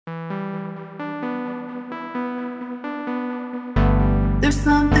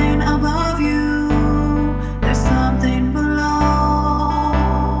something above you, there's something below.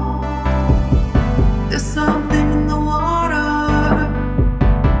 There's something in the water,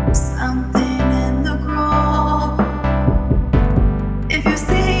 something in the grove. If you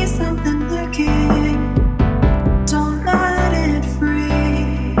see something lurking, don't let it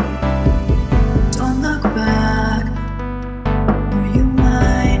free. Don't look back, or you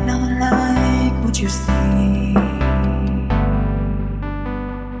might not like what you see.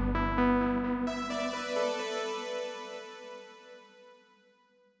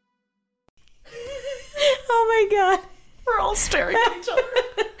 Oh my god. We're all staring at each other.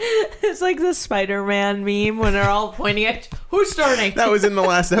 It's like the Spider-Man meme when they're all pointing at who's starting. That was in the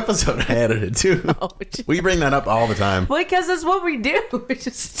last episode. I added it too. We bring that up all the time. Well, because that's what we do. We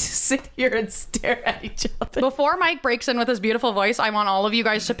just sit here and stare at each other. Before Mike breaks in with his beautiful voice, I want all of you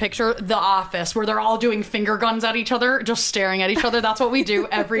guys to picture The Office, where they're all doing finger guns at each other, just staring at each other. That's what we do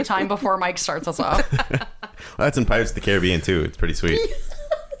every time before Mike starts us off. Well, that's in Pirates of the Caribbean too. It's pretty sweet. Yes.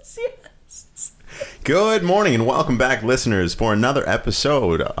 Good morning and welcome back, listeners, for another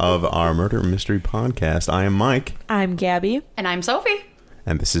episode of our Murder Mystery Podcast. I am Mike. I'm Gabby. And I'm Sophie.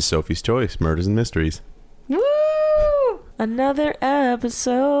 And this is Sophie's Choice, Murders and Mysteries. Woo! Another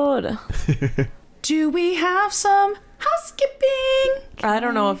episode. Do we have some housekeeping? I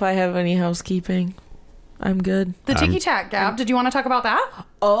don't know if I have any housekeeping. I'm good. The Tiki Tac, Gab. Did you want to talk about that?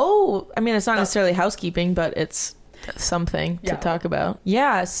 Oh, I mean, it's not necessarily housekeeping, but it's something to talk about.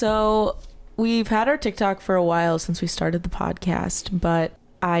 Yeah, so we've had our TikTok for a while since we started the podcast, but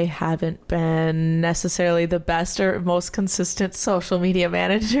I haven't been necessarily the best or most consistent social media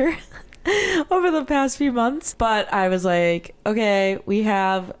manager over the past few months. But I was like, okay, we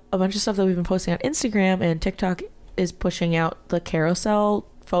have a bunch of stuff that we've been posting on Instagram, and TikTok is pushing out the carousel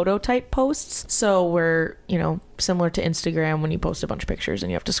photo type posts. So we're, similar to Instagram when you post a bunch of pictures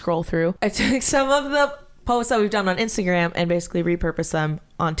and you have to scroll through. I took some of the posts that we've done on Instagram and basically repurpose them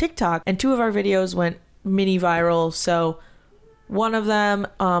on TikTok, and 2 of our videos went mini viral. So one of them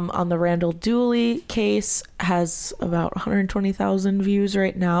on the Randall Dooley case has about 120,000 views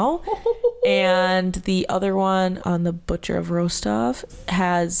right now, and the other one on the Butcher of Rostov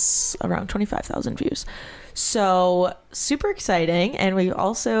has around 25,000 views. So super exciting. And we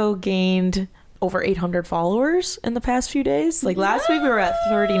also gained over 800 followers in the past few days. Like last week we were at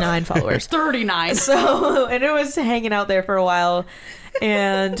 39 followers. 39. So, and it was hanging out there for a while.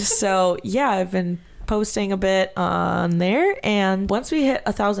 And so, yeah, I've been posting a bit on there. And once we hit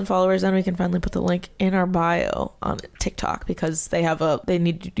 1,000 followers, then we can finally put the link in our bio on TikTok, because they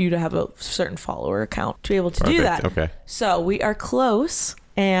need you to have a certain follower account to be able to do that. Okay. So we are close.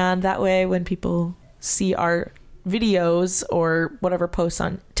 And that way when people see our videos or whatever posts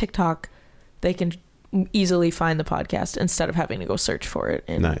on TikTok, they can easily find the podcast instead of having to go search for it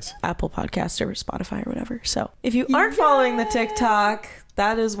in Apple Podcasts or Spotify or whatever. So if you aren't following the TikTok,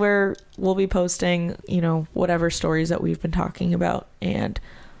 that is where we'll be posting, whatever stories that we've been talking about. And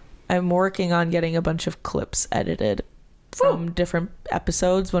I'm working on getting a bunch of clips edited from different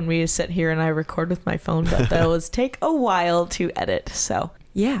episodes when we sit here and I record with my phone, but those take a while to edit. So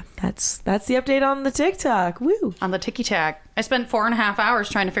yeah, that's the update on the TikTok. Woo! On the Tiki Tac. I spent 4.5 hours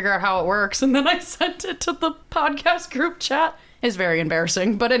trying to figure out how it works, and then I sent it to the podcast group chat. It's very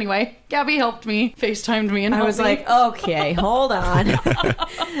embarrassing. But anyway, Gabby helped me, FaceTimed me, and I was like, okay, hold on.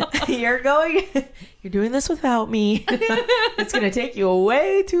 You're doing this without me. It's going to take you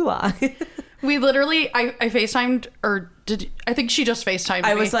way too long. We literally, I FaceTimed, I think she just FaceTimed me.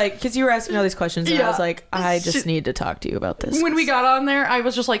 I was like, because you were asking all these questions, and I was like, I just need to talk to you about this. When we got on there, I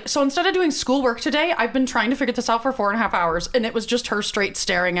was just like, so instead of doing schoolwork today, I've been trying to figure this out for 4.5 hours, and it was just her straight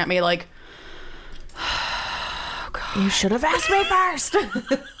staring at me like, oh God. You should have asked me first.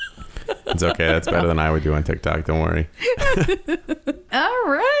 It's okay. That's better than I would do on TikTok. Don't worry. All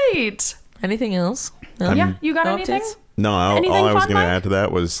right. Anything else? No? Yeah, you got no anything? Updates? No, all I was going to add to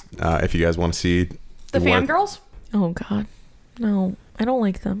that was if you guys want to see the fangirls. Oh God, no, I don't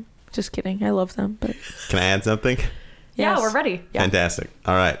like them. Just kidding. I love them, but can I add something? Yes. Yeah, we're ready. Yeah. Fantastic.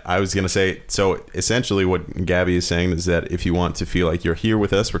 All right, I was going to say, so essentially what Gabby is saying is that if you want to feel like you're here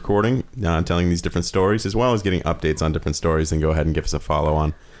with us recording, telling these different stories, as well as getting updates on different stories, then go ahead and give us a follow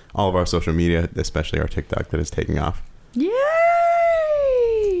on all of our social media, especially our TikTok that is taking off. Yay!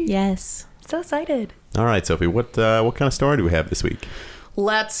 Yes. So excited. All right, Sophie, what kind of story do we have this week?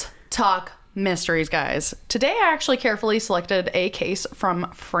 Let's talk mysteries, guys. Today I actually carefully selected a case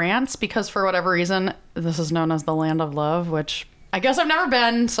from France because for whatever reason, this is known as the land of love, which I guess I've never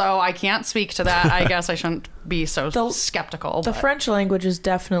been, so I can't speak to that. I guess I shouldn't be so skeptical. The French language is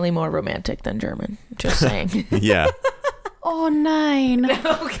definitely more romantic than German. Just saying. Yeah. Oh nein.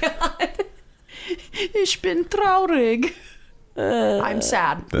 Oh God. Ich bin traurig. I'm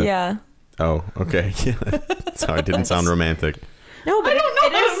sad. Yeah. Oh, okay. Sorry, it didn't sound romantic. No, but I don't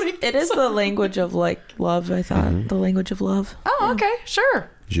know how to make it is the language of like love, I thought. The language of love. Oh, okay, sure.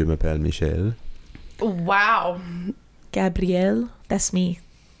 Je m'appelle Michel. Wow. Gabrielle, that's me.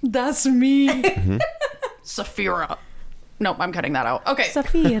 That's me. Saphira. Nope, I'm cutting that out. Okay.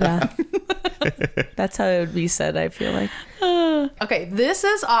 Safira. That's how it would be said, I feel like. Okay, this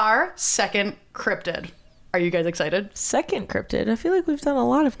is our second cryptid. Are you guys excited? Second cryptid. I feel like we've done a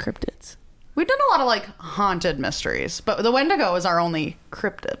lot of cryptids. We've done a lot of like haunted mysteries, but the Wendigo is our only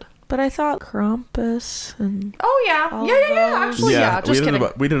cryptid. But I thought Krampus and Oh yeah, All yeah. those. Actually, yeah. Just kidding.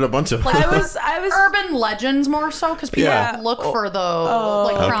 We did a bunch of. I was Urban legends more so because people Yeah. look for the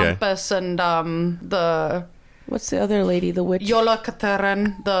like Okay. Krampus and the what's the other lady, the witch?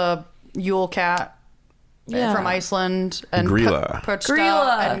 Jólakatarinn, the Yule cat from Iceland, and Grilla.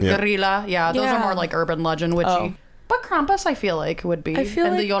 Grilla. and Yeah. Grilla. Yeah, those are Yeah. more like urban legend witchy. Oh. But Krampus, I feel like would be, I feel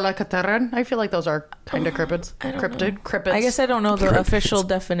and the like- Jólakatarinn, I feel like those are kind of cryptids. Cryptids. I guess I don't know the official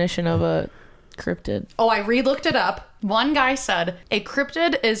definition of a cryptid. Oh, I re-looked it up. One guy said a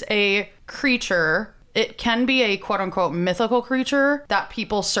cryptid is a creature. It can be a quote-unquote mythical creature that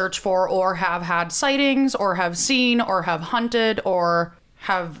people search for or have had sightings or have seen or have hunted or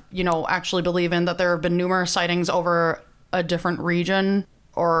have, actually believe in, that there have been numerous sightings over a different region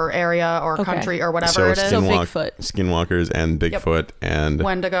or area or Okay. country or whatever So it is. So Bigfoot. Skinwalkers and Bigfoot and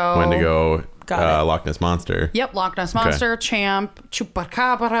Wendigo. Got it. Loch Ness Monster. Yep, Loch Ness Monster, Champ,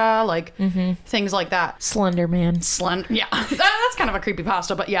 Chupacabra, like things like that. Slender Man. Yeah, that's kind of a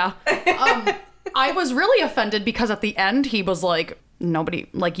creepypasta, but yeah. I was really offended because at the end he was like, nobody,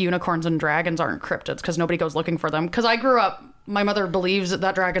 like unicorns and dragons aren't cryptids because nobody goes looking for them. Because I grew up, my mother believes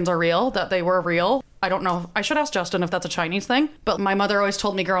that dragons are real, that they were real. I don't know. I should ask Justin if that's a Chinese thing. But my mother always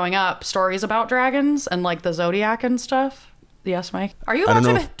told me growing up stories about dragons and like the zodiac and stuff. Yes, Mike. Are you I don't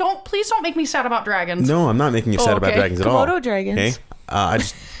watching know it? Please don't make me sad about dragons. No, I'm not making you sad about okay. dragons at all. Komodo dragons. Okay, I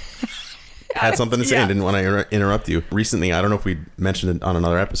just had something to say and didn't want to interrupt you. Recently, I don't know if we mentioned it on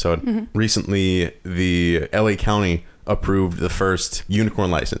another episode. Recently, the LA County approved the first unicorn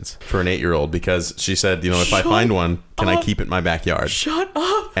license for an 8-year-old because she said, if I find one, can I keep it in my backyard? Shut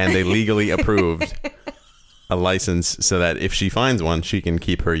up. And they legally approved a license so that if she finds one, she can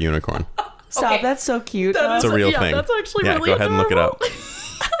keep her unicorn. Stop, Okay. that's so cute. It's a real thing. That's actually Yeah, really go ahead and look it up.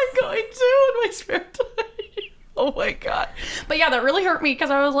 I'm going to in my spare time. Oh my god. But yeah, that really hurt me because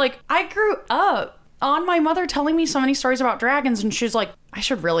I was like, I grew up on my mother telling me so many stories about dragons, and she's like, I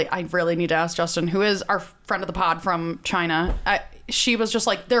really need to ask Justin, who is our friend of the pod from China. She was just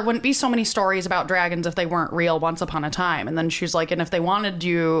like, there wouldn't be so many stories about dragons if they weren't real once upon a time. And then she's like, and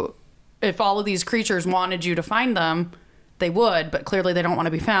if all of these creatures wanted you to find them, they would, but clearly they don't want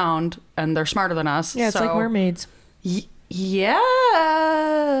to be found, and they're smarter than us. Yeah, it's like mermaids. Yes.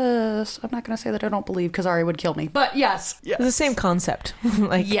 I'm not going to say that I don't believe because Ari would kill me. But yes. It's the same concept.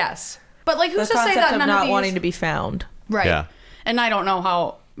 Like Yes. But like, the who's to say concept that of none not of these... wanting to be found. Right. Yeah. And I don't know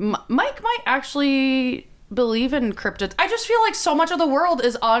how... Mike might actually believe in cryptids. I just feel like so much of the world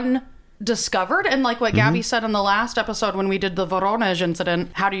is undiscovered. And like what Gabby said in the last episode when we did the Voronezh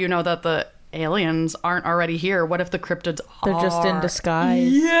incident, how do you know that the aliens aren't already here? What if the cryptids They're just in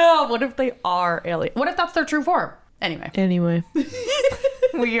disguise. Yeah, what if they are alien? What if that's their true form? Anyway,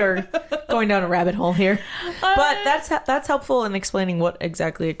 We are going down a rabbit hole here. But that's helpful in explaining what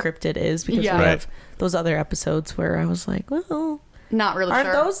exactly a cryptid is because Yeah. we Right. have those other episodes where I was like, well, not really aren't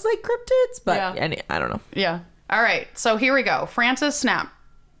sure. those like cryptids? But Yeah. I don't know. Yeah. All right. So here we go. Francis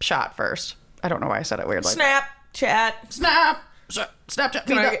snapshot first. I don't know why I said it weird like that. Snapchat.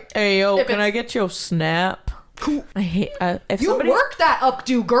 Can I get your snap? I hate if You somebody worked that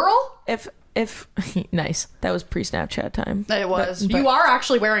updo, girl. if nice. That was pre-Snapchat time. It was. But- You are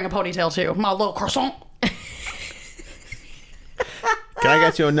actually wearing a ponytail too. My little croissant. Can I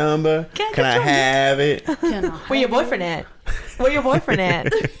get your number? Can I have it? Where your boyfriend at? Where your boyfriend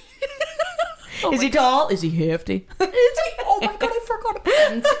at? Is he tall? Is he hefty? Oh my god, I forgot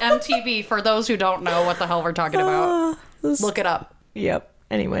about MTV. For those who don't know what the hell we're talking about, look it up. Yep.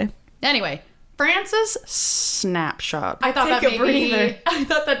 Anyway. Francis snapshot. I thought Take a breather. I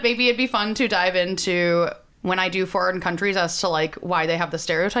thought that maybe it'd be fun to dive into when I do foreign countries as to like why they have the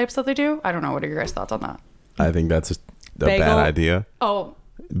stereotypes that they do. I don't know. What are your guys' thoughts on that? I think that's a Bagel. bad idea, Oh,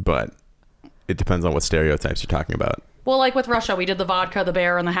 but it depends on what stereotypes you're talking about. well, like with Russia, we did the vodka, the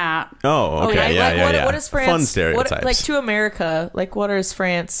bear, and the hat. Oh, okay. Like, Yeah. what is France? Fun stereotypes. Like to America, like what is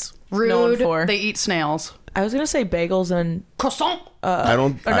France Rude. known for? They eat snails. I was gonna say bagels and Croissant. I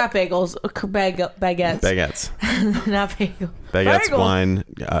don't. or not bagels, baguettes. Baguettes. Not bagel. Baguettes, Bagel. wine,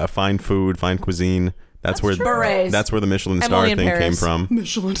 fine food, fine cuisine. That's where Berets. that's where the Michelin Emily star in thing came Paris. from.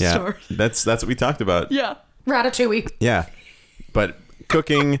 Michelin Yeah, star. that's what we talked about. Yeah. Ratatouille. Yeah, but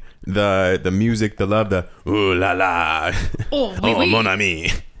cooking, the music, the love, the ooh la la, Oh, oui, oui. mon ami,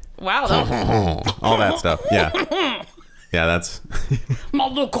 Wow. That all that stuff. Yeah, yeah, that's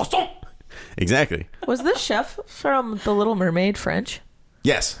Maldo croissant. exactly. Was this chef from The Little Mermaid French?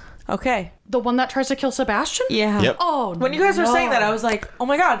 Yes. Okay. The one that tries to kill Sebastian? Yeah. Yep. Oh, When you guys were saying no. that, I was like, oh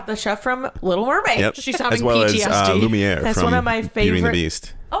my god, the chef from Little Mermaid. Yep. She's having as well PTSD. as Lumiere That's from one of my Beauty and the favorite-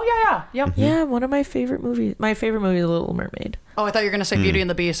 Beast. Oh, yeah. Yep. Yeah, one of my favorite movies. My favorite movie is Little Mermaid. Oh, I thought you were going to say Beauty and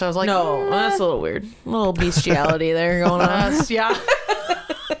the Beast. I was like, No, that's a little weird. A little bestiality there going on. yeah.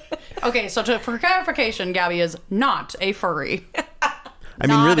 Okay, so for clarification, Gabby is not a furry. I mean,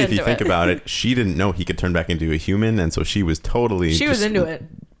 Not really, if you into think it. about it, she didn't know he could turn back into a human, and so she was totally. She was just- into it.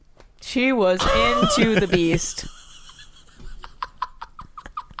 She was into the beast.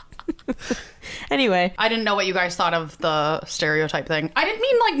 Anyway, I didn't know what you guys thought of the stereotype thing. I didn't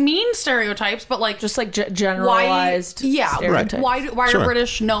mean like mean stereotypes, but like just like generalized yeah, stereotypes. why Sure. are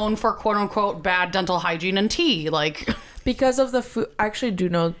British known for quote unquote bad dental hygiene and tea? Like, do Because of the food. I actually do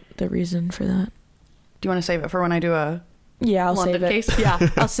know the reason for that. you want to save it for when I do a Yeah, I'll London save it. case? Yeah.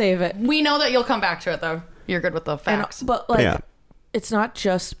 I'll save it. We know that you'll come back to it though. You're good with the And, facts. but like, Yeah. it's not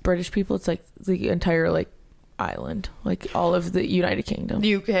just British people. It's like the entire like island, like all of the United Kingdom.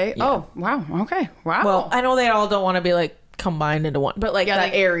 The UK. Yeah. Oh, wow. Okay. Wow. Well, I know they all don't want to be like combined into one, but like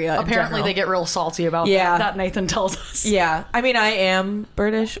that area. in Apparently, general. they get real salty about Yeah. that Nathan tells us. Yeah, I mean, I am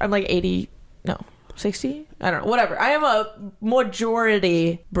British. I'm like 60. I don't know. Whatever. I am a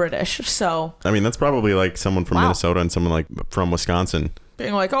majority British. So I mean, that's probably like someone from Wow. Minnesota and someone like from Wisconsin.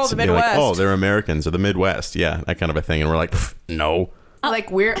 being like, oh, the Being Midwest. Like, oh, they're Americans or the Midwest. Yeah, that kind of a thing. And we're like, "Pff, no.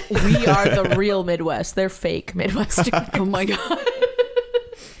 like we are the real Midwest. They're fake Midwest. Oh my god.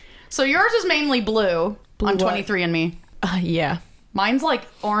 So yours is mainly blue on what? 23andMe. Yeah. Mine's like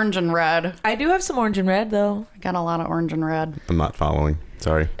orange and red. I do have some orange and red though. I got a lot of orange and red. I'm not following.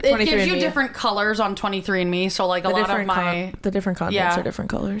 Sorry. It gives you 23andMe. different colors on 23andMe. So like a lot of my the different continents Yeah. are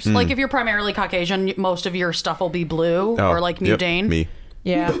different colors. Hmm. like if you're primarily Caucasian, most of your stuff will be blue Oh, or like yep, mutane. me.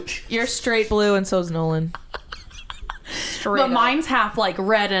 Yeah, you're straight blue, and so's Nolan. But mine's half like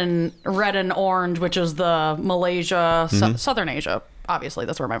red and orange, which is the Malaysia, Southern Asia. Obviously,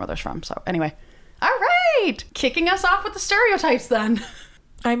 that's where my mother's from. So anyway, all right, kicking us off with the stereotypes then.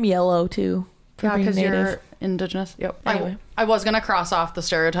 I'm yellow too. For Yeah, being because native. you're indigenous. Yep. Anyway. I was gonna cross off the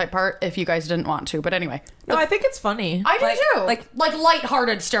stereotype part if you guys didn't want to, but anyway. No, I think it's funny. I do Like- too. Like,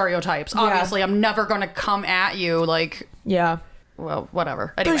 lighthearted stereotypes. Yeah. Obviously, I'm never gonna come at you like, yeah. well,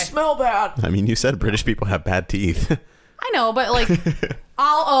 whatever. They Anyway, smell bad. I mean, you said British people have bad teeth. I know, but like,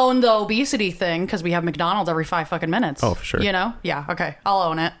 I'll own the obesity thing because we have McDonald's every 5 fucking minutes. Oh, for sure. You know? Yeah. Okay. I'll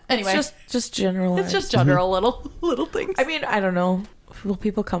own it. Anyway, It's just generalized. it's just general little things. I mean, I don't know. Will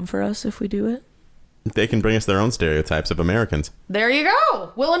people come for us if we do it? They can bring us their own stereotypes of Americans. There you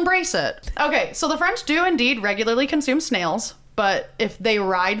go. We'll embrace it. Okay, so the French do indeed regularly consume snails, but if they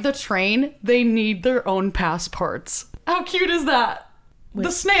ride the train, they need their own passports. How cute is that?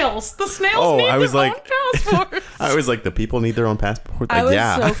 The snails. The snails Oh, need I was their like- own passports. I was like, the people need their own passport. I Like, was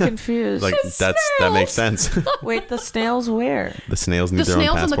yeah. so confused. Like that makes sense. Wait, the snails where? The snails need The their own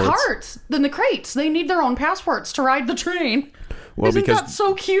snails in passports. the carts, in the crates, they need their own passports to ride the train. Well, Isn't because that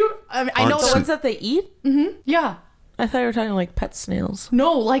so cute? I mean, I know aren't The that. ones that they eat? Yeah. I thought you were talking like pet snails.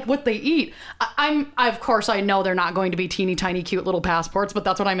 No, like what they eat. Of course, I know they're not going to be teeny tiny, cute little passports, but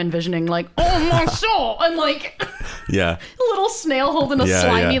that's what I'm envisioning. Like, oh my soul, and like yeah, a little snail holding a Yeah,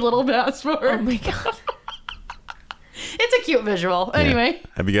 slimy yeah. little passport. Oh my god. It's a cute visual. yeah. Anyway,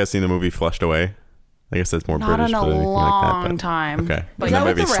 Have you guys seen the movie Flushed Away? I guess that's more not British in a than anything long like that. But, time. Okay, But and that then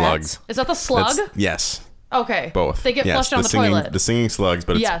with maybe the Slug. rats? Is that the slug? Yes, Okay, both. They get Yes, flushed down the singing, toilet. The singing slugs,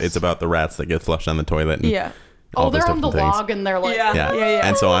 but it's, Yes. it's about the rats that get flushed down the toilet. And Yeah. all Oh, those they're on the different things. log and they're like, Yeah. Yeah.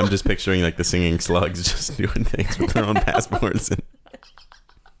 And so I'm just picturing like the singing slugs just doing things with their own passports.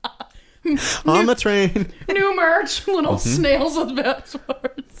 And on the train. new merch, little Mm-hmm. snails with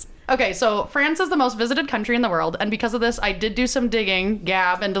passports. Okay, so France is the most visited country in the world, and because of this, I did do some digging,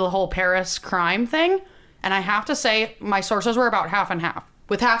 Gab, into the whole Paris crime thing, and I have to say my sources were about half and half,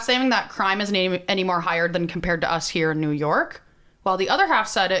 with half saying that crime isn't any more higher than compared to us here in New York, while the other half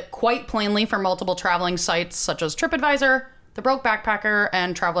said it quite plainly for multiple traveling sites such as TripAdvisor, The Broke Backpacker,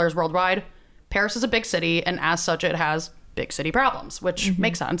 and Travelers Worldwide. Paris is a big city, and as such, it has big city problems, which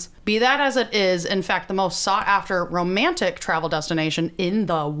makes sense. Be that as it is, in fact, the most sought after romantic travel destination in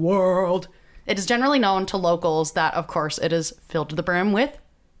the world. It is generally known to locals that, of course, it is filled to the brim with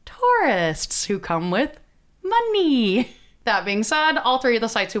tourists who come with money. That being said, all three of the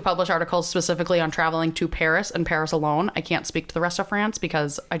sites who publish articles specifically on traveling to Paris and Paris alone, I can't speak to the rest of France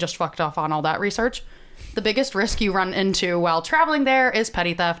because I just fucked off on all that research. The biggest risk you run into while traveling there is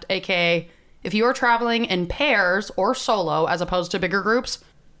petty theft, aka if you are traveling in pairs or solo as opposed to bigger groups,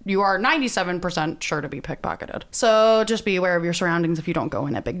 you are 97% sure to be pickpocketed. So just be aware of your surroundings if you don't go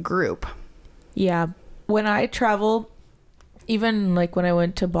in a big group. Yeah. When I travel, even like when I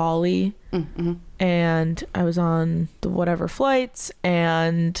went to Bali and I was on the whatever flights,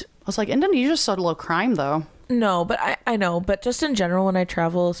 and I was like, Indonesia's so low crime though. No, but I know, but just in general, when I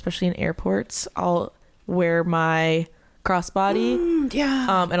travel, especially in airports, I'll wear my crossbody.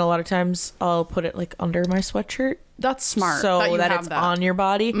 Yeah. And a lot of times I'll put it like under my sweatshirt. That's smart. So that it's on your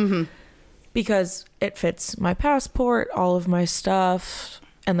body. Because it fits my passport, all of my stuff,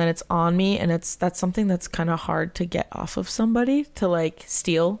 and then it's on me, and that's something that's kind of hard to get off of somebody to like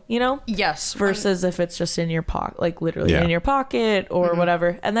steal, you know? Yes. Versus if it's just in your pocket, like literally in your pocket or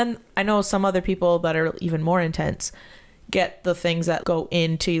whatever. And then I know some other people that are even more intense get the things that go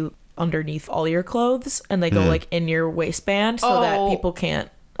into underneath all your clothes, and they go like in your waistband so that people can't.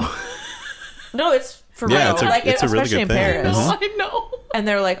 No, it's for real. It's a really especially good in thing. Paris. I know. And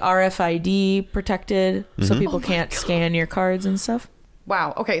they're like RFID protected, so people can't scan your cards and stuff.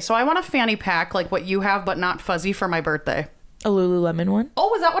 Wow. Okay, so I want a fanny pack like what you have, but not fuzzy for my birthday. A Lululemon one.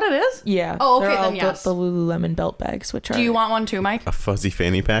 Oh, is that what it is? Yeah. Oh, okay, They're all then yes. the Lululemon belt bags, which are. Do you want one too, Mike? A fuzzy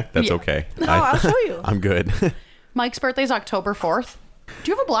fanny pack? That's okay. No, I'll show you. I'm good. Mike's birthday's October 4th.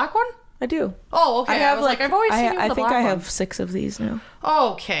 Do you have a black one? I do. Oh, okay. I was like I've always seen you with I the think black I one. have 6 of these now.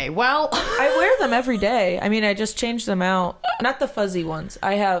 Okay, well. I wear them every day. I mean, I just change them out. Not the fuzzy ones.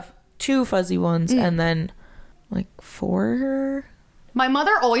 I have 2 fuzzy ones and then like 4. My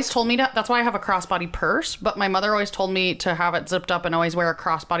mother always told me to, that's why I have a crossbody purse, but my mother always told me to have it zipped up and always wear a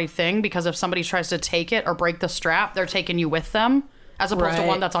crossbody thing, because if somebody tries to take it or break the strap, they're taking you with them, as opposed to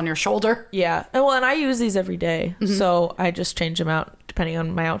one that's on your shoulder. Yeah. And well, and I use these every day, so I just change them out depending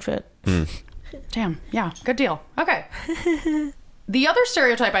on my outfit. Damn. Yeah. Good deal. Okay. The other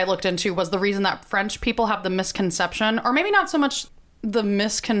stereotype I looked into was the reason that French people have the misconception, or maybe not so much the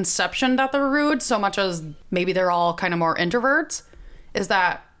misconception that they're rude, so much as maybe they're all kind of more introverts, is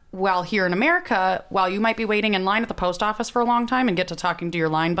that while here in America, while you might be waiting in line at the post office for a long time and get to talking to your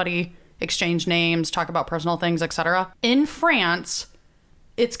line buddy, exchange names, talk about personal things, etc., in France,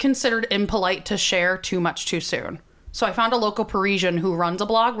 it's considered impolite to share too much too soon. So I found a local Parisian who runs a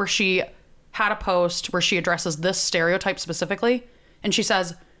blog where she had a post where she addresses this stereotype specifically. And she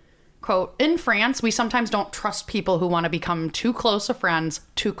says, quote, "In France, we sometimes don't trust people who want to become too close of friends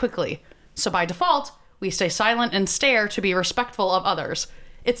too quickly. So by default, we stay silent and stare to be respectful of others.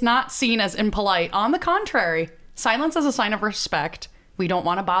 It's not seen as impolite. On the contrary, silence is a sign of respect. We don't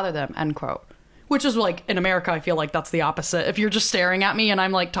want to bother them," end quote. Which is like, in America, I feel like that's the opposite. If you're just staring at me and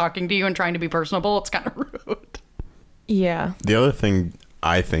I'm like talking to you and trying to be personable, it's kind of rude. Yeah. The other thing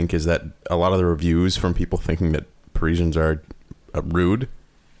I think is that a lot of the reviews from people thinking that Parisians are rude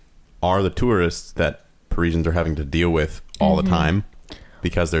are the tourists that Parisians are having to deal with all the time,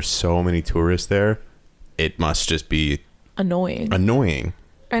 because there's so many tourists there. It must just be Annoying.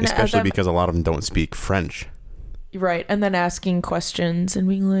 And especially because a lot of them don't speak French. Right. And then asking questions and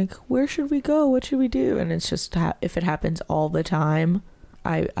being like, where should we go? What should we do? And it's just, if it happens all the time,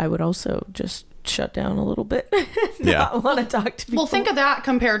 I would also just shut down a little bit. Not want to talk to people. Well, think of that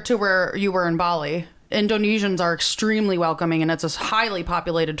compared to where you were in Bali. Indonesians are extremely welcoming, and it's a highly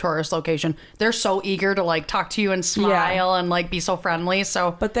populated tourist location. They're so eager to like talk to you and smile and like be so friendly.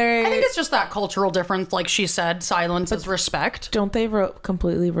 So, But I think it's just that cultural difference. Like she said, silence is respect. Don't they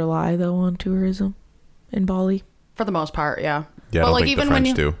completely rely though on tourism in Bali? For the most part, yeah. Yeah, but I don't like think even the French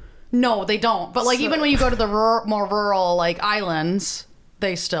when you do. No, they don't. But like even when you go to the more rural like islands,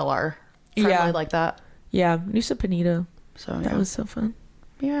 they still are friendly like that. Yeah. Nusa Penida. So That was so fun.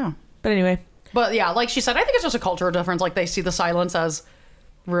 yeah. But anyway. But yeah, like she said, I think it's just a cultural difference. Like they see the silence as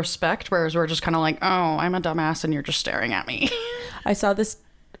respect, whereas we're just kind of like, oh, I'm a dumbass and you're just staring at me. I saw this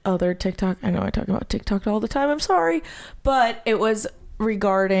other TikTok. I know I talk about TikTok all the time. I'm sorry. But it was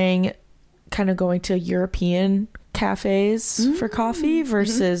regarding kind of going to European cafes for coffee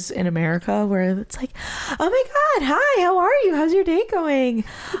versus in America, where it's like, oh my God, hi, how are you? How's your day going?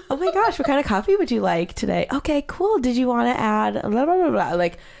 Oh my gosh, what kind of coffee would you like today? Okay, cool. Did you want to add blah, blah, blah, blah.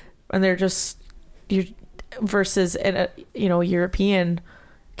 Like, and they're just, you versus in a, European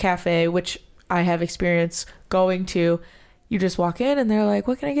cafe, which I have experience going to, you just walk in and they're like,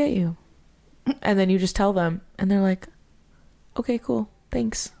 what can I get you? And then you just tell them and they're like, okay, cool.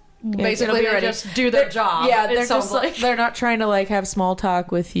 Thanks. basically they just do their job. Yeah, it they're sounds just like. they're not trying to like have small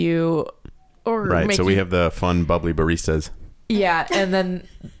talk with you or Right. make So we you- have the fun, bubbly baristas. Yeah, and then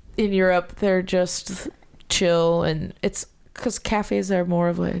in Europe they're just chill, and it's because cafes are more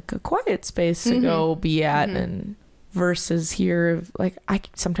of like a quiet space to go be at, and versus here, like I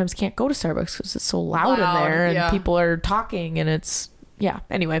sometimes can't go to Starbucks because it's so loud in there, and people are talking, and it's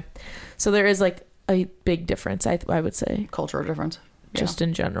Anyway, so there is like a big difference. I would say Cultural difference. just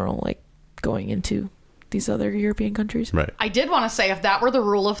in general, like going into these other European countries. Right. I did want to say, if that were the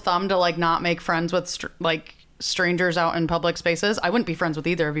rule of thumb to like not make friends with strangers out in public spaces, I wouldn't be friends with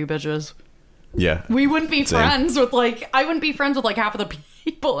either of you bitches. Yeah. We wouldn't be Same. friends with I wouldn't be friends with like half of the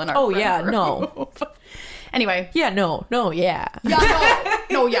people in our friend group. Anyway. Yeah, no, yeah.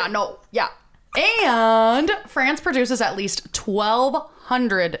 Yeah. And France produces at least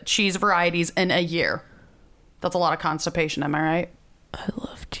 1,200 cheese varieties in a year. That's a lot of constipation, am I right? I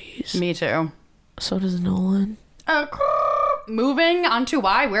love cheese. Me too. So does Nolan. Moving on to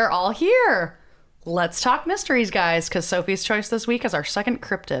why we're all here. Let's talk mysteries, guys, because Sophie's choice this week is our second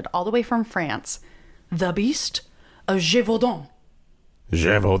cryptid, all the way from France. The Beast of Gévaudan.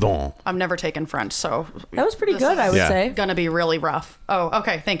 Gévaudan. I've never taken French, so That was pretty this good, I is would Yeah. say. gonna be really rough. Oh,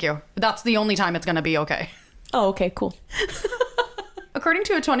 okay, thank you. That's the only time it's gonna be okay. Oh, okay, cool. According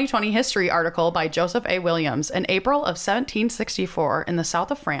to a 2020 history article by Joseph A. Williams, in April of 1764 in the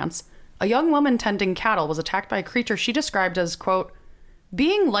south of France, a young woman tending cattle was attacked by a creature she described as, quote,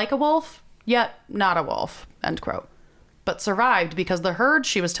 being like a wolf, yet not a wolf, end quote, but survived because the herd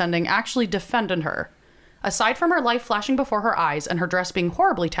she was tending actually defended her. Aside from her life flashing before her eyes and her dress being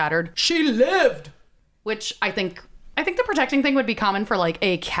horribly tattered, she lived! Which I think the protecting thing would be common for like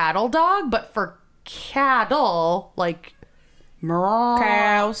a cattle dog, but for cattle, like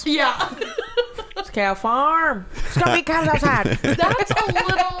Cows. yeah. It's a cow farm. It's gonna be cows outside.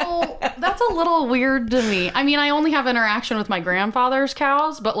 That's a little weird to me. I mean, I only have interaction with my grandfather's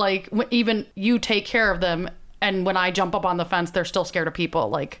cows, but like even you take care of them, and when I jump up on the fence, they're still scared of people.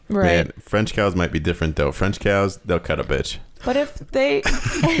 Like, Right. Man, French cows might be different though. French cows, they'll cut a bitch. But if they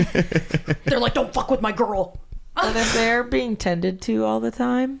they're like, don't fuck with my girl. but if they're being tended to all the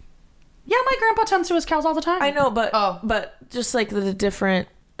time. Yeah, my grandpa tends to his cows all the time. I know, but Oh. but just like the different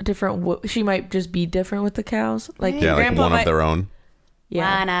she might just be different with the cows. Like Yeah, like grandpa one might, of their own.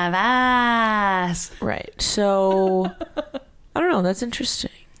 Yeah. One of us. Right. So I don't know, that's interesting.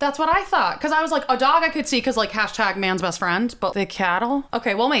 That's what I thought. Because I was like, a dog I could see because like hashtag man's best friend. But the cattle?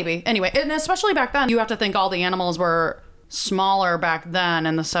 Okay, well, maybe. Anyway, and especially back then, you have to think all the animals were smaller back then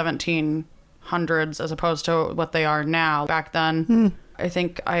in the 1700s as opposed to what they are now. Back then, I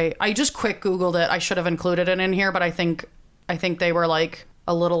think I just quick Googled it. I should have included it in here, but I think they were like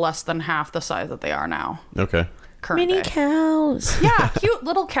a little less than half the size that they are now. Okay. Current Mini day. cows. Yeah, cute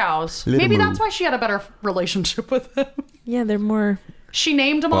little cows. Little Maybe moo. that's why she had a better relationship with them. Yeah, they're more She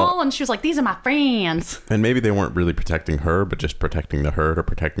named them Well- all, and she was like, "These are my friends." And maybe they weren't really protecting her, but just protecting the herd or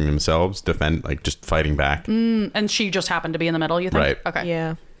protecting themselves, like just fighting back. And she just happened to be in the middle. You think? Right. Okay.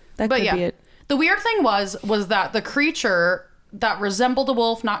 yeah. That But could yeah, be it. the weird thing was that the creature that resembled a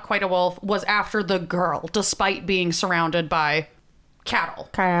wolf, not quite a wolf, was after the girl, despite being surrounded by cattle.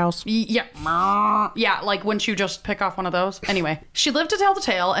 Cows. Yeah. Yeah, like wouldn't you just pick off one of those? Anyway, she lived to tell the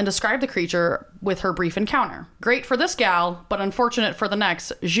tale and described the creature with her brief encounter. Great for this gal, but unfortunate for the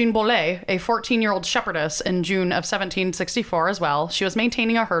next, Jeanne Bollet, a 14-year-old shepherdess in June of 1764 as well. She was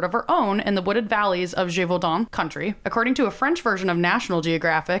maintaining a herd of her own in the wooded valleys of Gévaudan country. According to a French version of National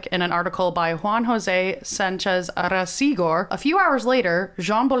Geographic in an article by Juan José Sanchez Arasigor, a few hours later,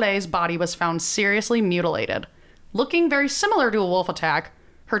 Jeanne Bollet's body was found seriously mutilated. Looking very similar to a wolf attack,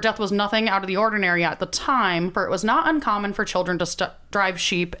 her death was nothing out of the ordinary at the time, for it was not uncommon for children to drive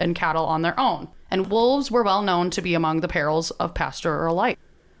sheep and cattle on their own, and wolves were well known to be among the perils of pastoral life.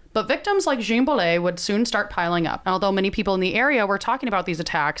 But victims like Jean Bollet would soon start piling up. Although many people in the area were talking about these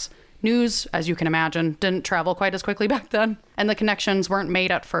attacks, news, as you can imagine, didn't travel quite as quickly back then, and the connections weren't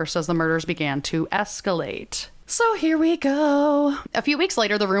made at first as the murders began to escalate. So here we go. A few weeks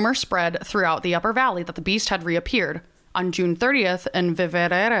later, the rumor spread throughout the Upper Valley that the beast had reappeared. On June 30th in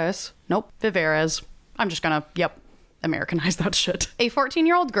Viveres, I'm just gonna, Americanize that shit. A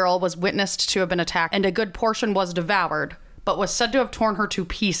 14-year-old girl was witnessed to have been attacked, and a good portion was devoured, but was said to have torn her to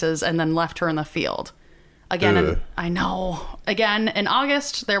pieces and then left her in the field. Again, in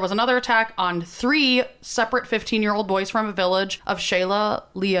August, there was another attack on 3 separate 15-year-old boys from a village of Shela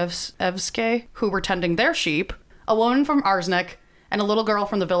Lievske, who were tending their sheep, a woman from Arsnik, and a little girl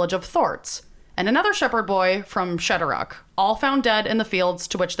from the village of Thorts, and another shepherd boy from Shederuk, all found dead in the fields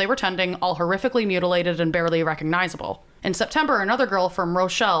to which they were tending, all horrifically mutilated and barely recognizable. In September, another girl from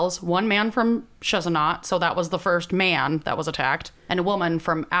Rochelle's, one man from Chazanot, so that was the first man that was attacked, and a woman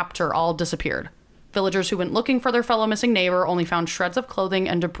from Apter all disappeared. Villagers who went looking for their fellow missing neighbor only found shreds of clothing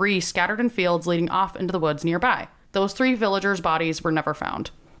and debris scattered in fields leading off into the woods nearby. Those 3 villagers' bodies were never found.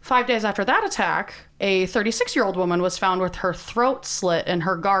 5 days after that attack, a 36-year-old woman was found with her throat slit in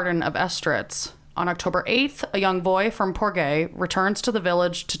her garden of Estritz. On October 8th, a young boy from Porgay returns to the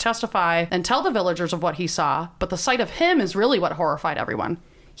village to testify and tell the villagers of what he saw, but the sight of him is really what horrified everyone.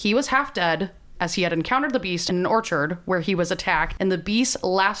 He was half dead, as he had encountered the beast in an orchard where he was attacked, and the beast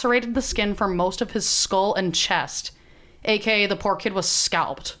lacerated the skin from most of his skull and chest, aka the poor kid was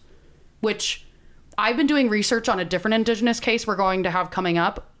scalped. Which, I've been doing research on a different indigenous case we're going to have coming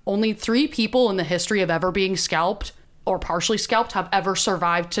up. Only 3 people in the history of ever being scalped or partially scalped have ever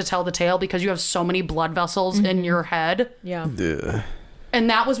survived to tell the tale because you have so many blood vessels in your head. Yeah. Ugh. And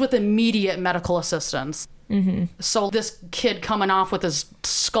that was with immediate medical assistance. So this kid coming off with his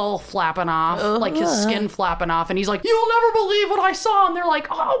skull flapping off, like his skin flapping off, and he's like, "You'll never believe what I saw." And they're like,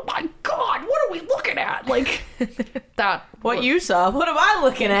 "Oh my God, what are we looking at?" Like that. What you saw? What am I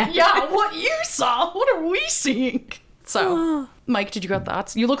looking at? Yeah, what you saw? What are we seeing? So, Mike, did you got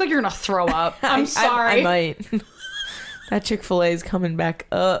thoughts? You look like you're gonna throw up. I'm sorry. I might. That Chick-fil-A is coming back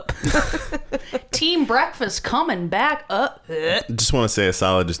up. Team breakfast coming back up. Just want to say a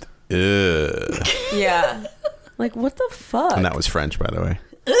solid just ugh. Yeah. Like, what the fuck? And that was French, by the way.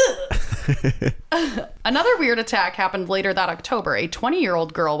 Another weird attack happened later that October. A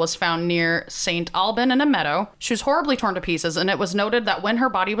 20-year-old girl was found near St. Alban in a meadow. She was horribly torn to pieces, and it was noted that when her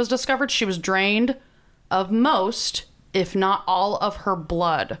body was discovered, she was drained of most, if not all, of her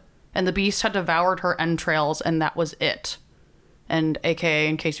blood. And the beast had devoured her entrails, and that was it. And AKA,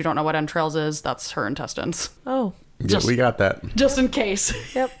 in case you don't know what entrails is, that's her intestines. Oh. Yeah, we got that. Just in case.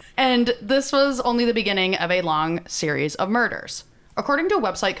 Yep. And this was only the beginning of a long series of murders. According to a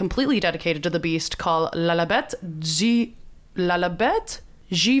website completely dedicated to the beast called La Bête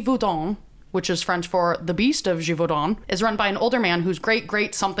Gévaudan, which is French for the Beast of Gévaudan, is run by an older man whose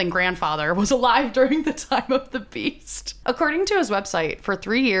great-great-something grandfather was alive during the time of the beast. According to his website, for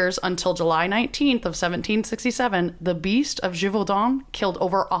 3 years until July 19th of 1767, the Beast of Gévaudan killed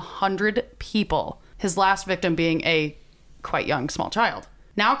over 100 people, his last victim being a quite young small child.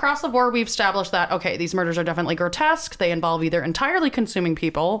 Now across the board, we've established that, okay, these murders are definitely grotesque. They involve either entirely consuming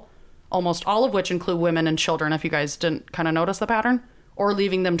people, almost all of which include women and children, if you guys didn't kind of notice the pattern, or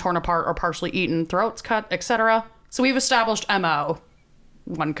leaving them torn apart or partially eaten, throats cut, etc. So we've established MO,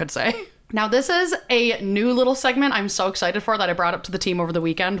 one could say. Now this is a new little segment I'm so excited for that I brought up to the team over the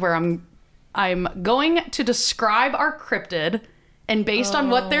weekend, where I'm going to describe our cryptid, and based on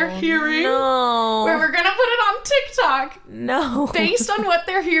what they're hearing, where we're gonna put it on TikTok. No. Based on what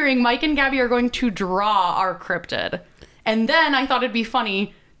they're hearing, Mike and Gabby are going to draw our cryptid. And then I thought it'd be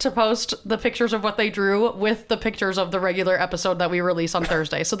funny to post the pictures of what they drew with the pictures of the regular episode that we release on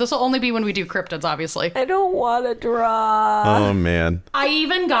Thursday. So this will only be when we do cryptids, obviously. I don't want to draw. Oh, man. I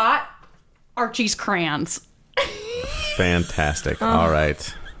even got Archie's crayons. Fantastic. All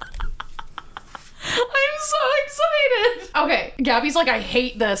right. I'm so excited. Okay, Gabby's like, I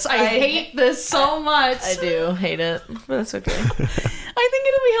hate this. I hate this so much. I do hate it, but that's okay. I think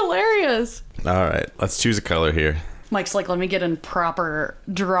it'll be hilarious. All right. Let's choose a color here. Mike's like, let me get in proper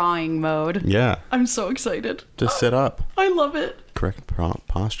drawing mode. Yeah. I'm so excited. Just sit up. I love it. Correct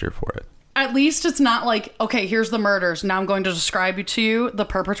posture for it. At least it's not like, okay, here's the murders. Now I'm going to describe to you the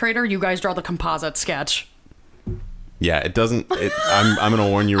perpetrator. You guys draw the composite sketch. Yeah, it doesn't. I'm going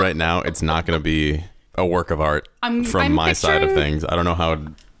to warn you right now. It's not going to be a work of art from my side of things. I don't know how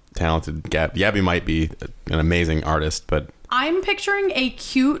talented Gabby might be, an amazing artist, but I'm picturing a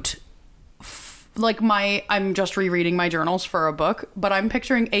cute, I'm just rereading my journals for a book, but I'm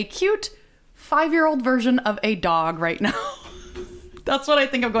picturing a cute 5-year-old version of a dog right now. That's what I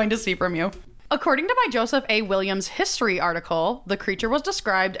think I'm going to see from you. According to my Joseph A. Williams history article, the creature was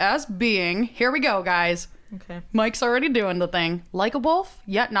described as being, here we go, guys. Okay. Mike's already doing the thing. Like a wolf,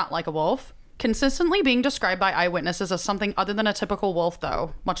 yet not like a wolf. Consistently being described by eyewitnesses as something other than a typical wolf,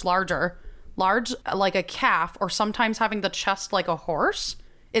 though. Much larger. Large like a calf, or sometimes having the chest like a horse.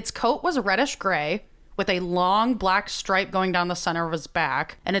 Its coat was reddish gray, with a long black stripe going down the center of his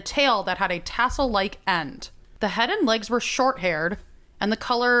back, and a tail that had a tassel-like end. The head and legs were short-haired, and the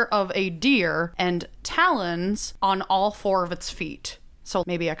color of a deer, and talons on all 4 of its feet. So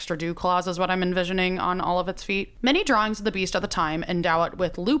maybe extra dew claws is what I'm envisioning on all of its feet. Many drawings of the beast at the time endow it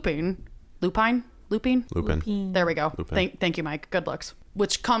with lupine. There we go. Thank you, Mike. Good looks.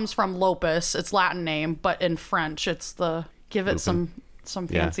 Which comes from lopus, its Latin name, but in French, it's the give it some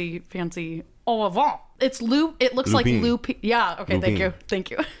fancy au avant. It's loop. It looks like Lupine. loop. Yeah. Okay. Lupine. Thank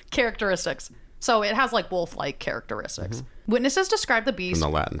you. Characteristics. So it has like wolf-like characteristics. Witnesses describe the beast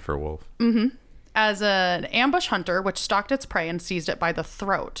From the Latin for wolf. as an ambush hunter which stalked its prey and seized it by the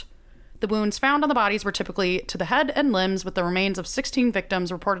throat. The wounds found on the bodies were typically to the head and limbs, with the remains of 16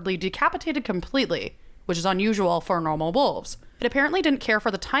 victims reportedly decapitated completely, which is unusual for normal wolves. It apparently didn't care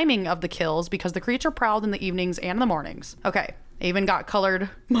for the timing of the kills because the creature prowled in the evenings and the mornings. Okay, I even got colored,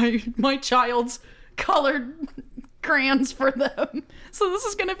 my child's colored crayons for them. So this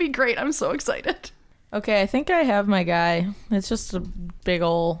is gonna be great. I'm so excited. Okay, I think I have my guy. It's just a big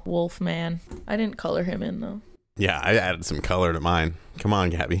old wolf man. I didn't color him in though. Yeah, I added some color to mine. Come on,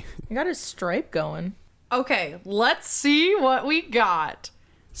 Gabby. I got his stripe going. Okay, let's see what we got.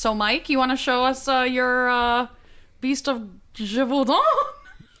 So Mike, you want to show us your Beast of Gévaudan?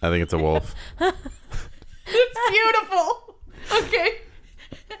 I think it's a wolf. It's beautiful. Okay.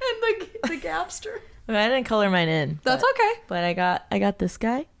 And the gapster. I mean, I didn't color mine in. That's but, okay. But I got this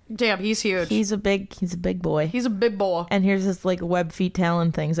guy. Damn, he's huge. He's a big boy. He's a big boy. And here's this like web feet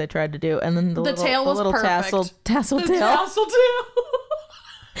talon things I tried to do, and then the tail was little perfect. tassel The tail. tassel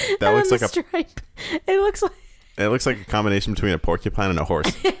tail. That looks like a stripe. It looks like a combination between a porcupine and a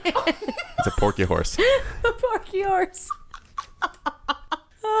horse. It's a porky horse. a porky horse.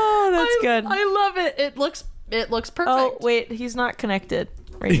 Oh, that's good. I love it. It looks perfect. Oh wait, he's not connected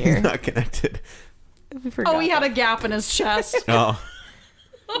right here. He's not connected. We forgot Oh, he had a that. gap in his chest. Oh,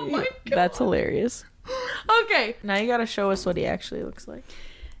 Oh my god. That's hilarious. Okay. Now you gotta show us what he actually looks like.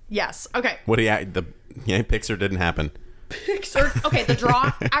 Yes. Okay. what do you? The Pixar didn't happen. Okay, the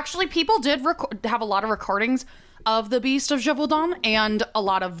draw. Actually, people did have a lot of recordings of the Beast of Gévaudan and a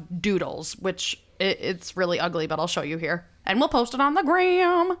lot of doodles, which it's really ugly, but I'll show you here. And we'll post it on the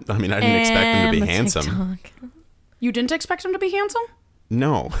gram. I mean, I didn't expect him to And be the handsome. TikTok. You didn't expect him to be handsome?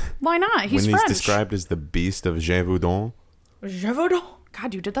 No. Why not? He's when French. he's described as the Beast of Gévaudan. Gévaudan.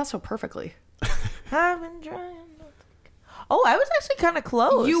 God, you did that so perfectly. I've been trying. Oh, I was actually kind of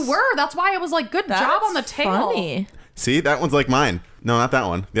close. You were. That's why I was like, good job on the That's tail. Funny. See, that one's like mine. No, not that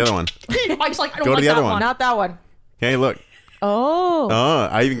one. The other one. Mike's like, I don't Go to like the that other one. one. Not that one. Hey, look. Oh. Oh,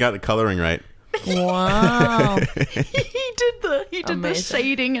 I even got the coloring right. Wow. he did the Amazing.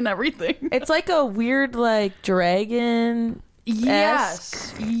 shading and everything. It's like a weird like dragon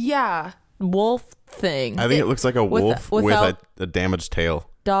Yes. Yeah. wolf thing. I think it looks like a wolf with without- a damaged tail.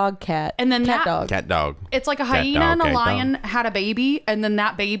 Dog cat. And then cat that- dog. Cat dog. It's like a Cat hyena dog, and a cat lion dog. had a baby, and then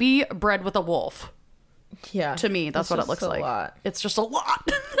that baby bred with a wolf. Yeah. To me, that's It's what it just looks a like. lot. It's just a lot.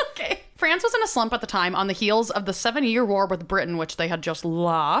 Okay. France was in a slump at the time on the heels of the 7-year war with Britain, which they had just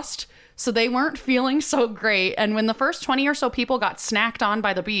lost. So they weren't feeling so great. And when the first 20 or so people got snacked on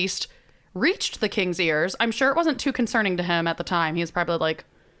by the beast reached the king's ears, I'm sure it wasn't too concerning to him at the time. He was probably like,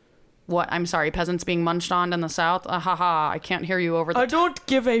 what? I'm sorry, peasants being munched on in the south? Haha, I can't hear you over the I don't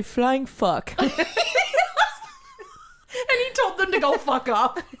give a flying fuck. And he told them to go fuck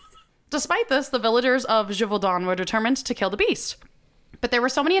up. Despite this, the villagers of Gévaudan were determined to kill the beast. But there were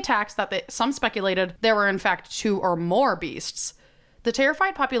so many attacks that some speculated there were in fact 2 or more beasts. The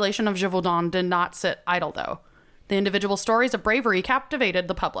terrified population of Gévaudan did not sit idle, though. The individual stories of bravery captivated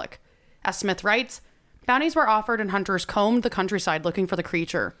the public. As Smith writes, bounties were offered and hunters combed the countryside looking for the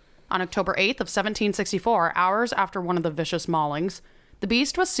creature. On October 8th of 1764, hours after one of the vicious maulings, the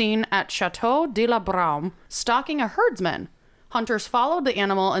beast was seen at Château de la Braume stalking a herdsman. Hunters followed the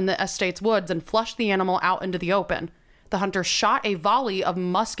animal in the estate's woods and flushed the animal out into the open. The hunters shot a volley of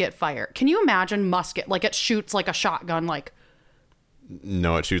musket fire. Can you imagine musket? Like it shoots like a shotgun, like...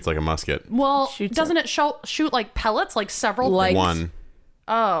 No, it shoots like a musket. Well, Shoots doesn't it shoot like pellets, like several? Like- One.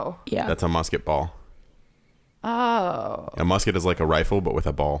 Oh. Yeah. That's a musket ball. Oh. A musket is like a rifle, but with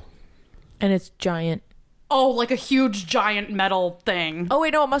a ball. And it's giant. Oh, like a huge giant metal thing. Oh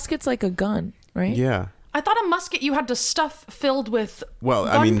wait, no, a musket's like a gun, right? Yeah. I thought a musket you had to stuff filled with Well,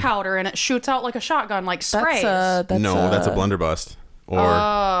 I mean- gunpowder and it shoots out like a shotgun, like sprays. That's That's a blunderbuss or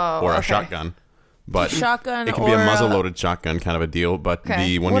a okay. shotgun. But Shotgun it can be a or muzzle-loaded shotgun kind of a deal. But Okay.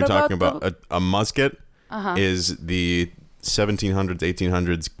 the one What you're talking about about, a musket, is the 1700s,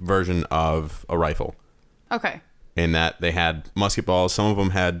 1800s version of a rifle. Okay. In that they had musket balls. Some of them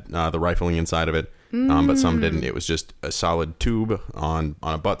had the rifling inside of it, but some didn't. It was just a solid tube on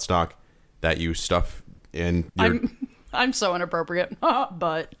a buttstock that you stuff in your... I'm so inappropriate.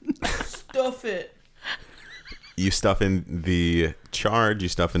 But stuff it. You stuff in the charge, you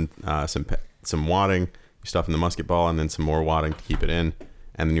stuff in some wadding, you stuff in the musket ball, and then some more wadding to keep it in.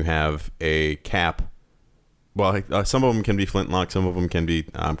 And then you have a cap. Well, some of them can be flintlock, some of them can be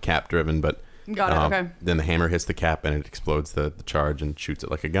cap driven, but Got it, okay. then the hammer hits the cap and it explodes the charge and shoots it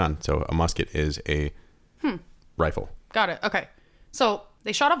like a gun. So a musket is a Rifle. Got it. Okay. So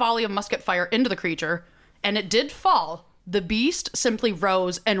they shot a volley of musket fire into the creature, and it did fall. The beast simply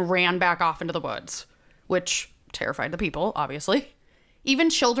rose and ran back off into the woods, which terrified the people, obviously. Even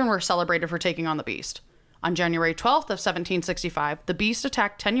children were celebrated for taking on the beast. On January 12th of 1765, the beast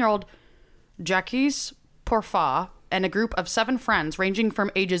attacked 10-year-old Jacques Pourfat and a group of 7 friends ranging from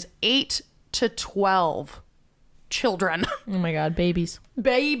ages 8 to 12. Children. Oh my God, babies.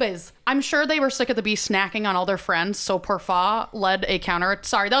 Babies. I'm sure they were sick of the beast snacking on all their friends, so Pourfat led a counter.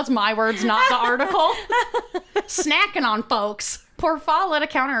 Sorry, that's my words, not the article. Snacking on folks. Pourfat led a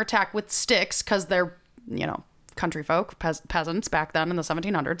counterattack with sticks because they're, country folk, peasants back then in the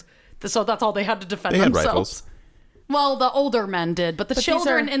 1700s. So that's all they had to defend They had themselves. rifles. Well, the older men did, but the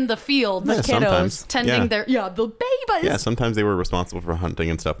children in the field, Yeah, sometimes. tending their, the babies. Yeah, sometimes they were responsible for hunting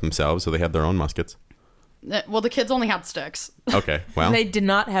and stuff themselves, so they had their own muskets. Well, the kids only had sticks. Okay, well. They did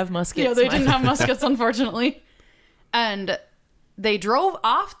not have muskets. Yeah, they didn't have muskets, unfortunately. And they drove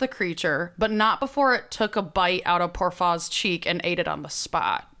off the creature, but not before it took a bite out of Pourfat's cheek and ate it on the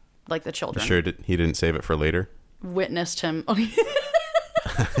spot, like the children. Sure he didn't save it for later? Witnessed him.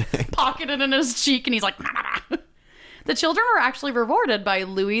 Pocketed in his cheek, and he's like... The children were actually rewarded by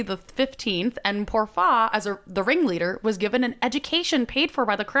Louis XV, and Pourfat, as the ringleader, was given an education paid for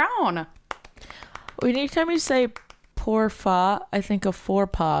by the crown. Anytime you say Pourfat, I think of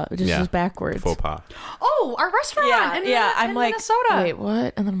forepaw. It just is backwards. Faux pas. Oh, our restaurant in I'm like, Minnesota. wait,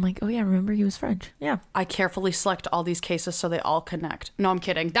 what? And then I'm like, oh yeah, remember he was French. Yeah. I carefully select all these cases so they all connect. No, I'm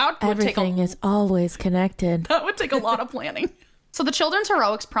kidding. That would Everything is always connected. That would take a lot of planning. So the children's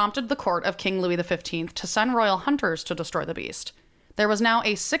heroics prompted the court of King Louis XV to send royal hunters to destroy the beast. There was now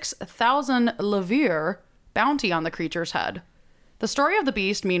a 6,000 livres bounty on the creature's head. The story of the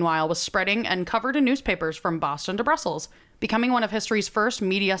beast, meanwhile, was spreading and covered in newspapers from Boston to Brussels, becoming one of history's first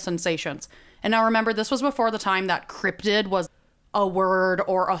media sensations. And now remember, this was before the time that cryptid was a word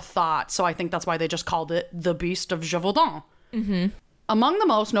or a thought, so I think that's why they just called it the Beast of Gévaudan. Mm-hmm. Among the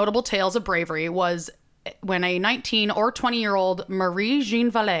most notable tales of bravery was when a 19 or 20-year-old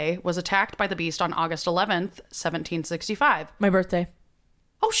Marie-Jeanne Vallée was attacked by the beast on August 11th, 1765. My birthday.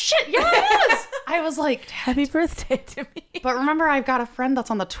 Oh, shit, yeah, it is! I was like, Happy birthday to me. but remember, I've got a friend that's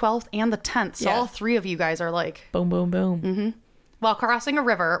on the 12th and the 10th, so all 3 of you guys are like... Boom, boom, boom. Mm-hmm. While crossing a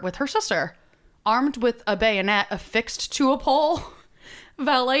river with her sister, armed with a bayonet affixed to a pole,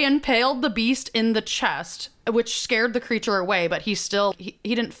 Vallée impaled the beast in the chest, which scared the creature away, but he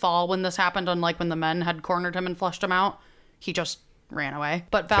didn't fall when this happened, unlike when the men had cornered him and flushed him out. He just ran away.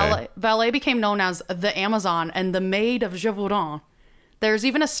 But Vallée became known as the Amazon and the Maid of Gévaudan. There's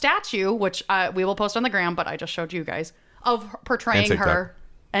even a statue, which we will post on the gram, but I just showed you guys, of portraying her.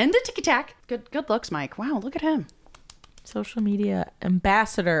 And a ticky-tack. Good looks, Mike. Wow, look at him. Social media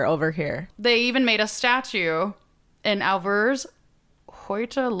ambassador over here. They even made a statue in Auvers,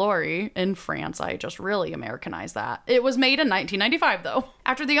 Haute-Loire in France. I just really Americanized that. It was made in 1995, though.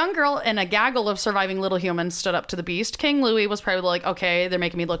 After the young girl and a gaggle of surviving little humans stood up to the beast, King Louis was probably like, okay, they're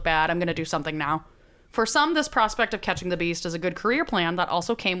making me look bad. I'm going to do something now. For some, this prospect of catching the beast is a good career plan that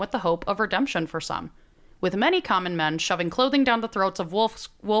also came with the hope of redemption for some. With many common men shoving clothing down the throats of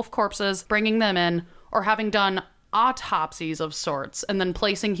wolf corpses, bringing them in, or having done autopsies of sorts, and then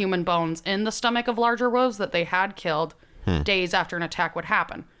placing human bones in the stomach of larger wolves that they had killed days after an attack would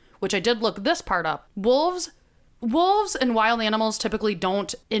happen. Which I did look this part up. Wolves and wild animals typically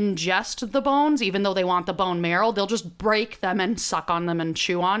don't ingest the bones, even though they want the bone marrow. They'll just break them and suck on them and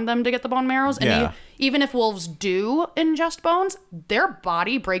chew on them to get the bone marrows. And even if wolves do ingest bones, their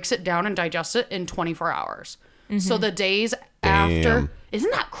body breaks it down and digests it in 24 hours. Mm-hmm. So the days after...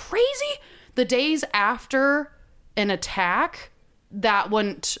 Isn't that crazy? The days after an attack... That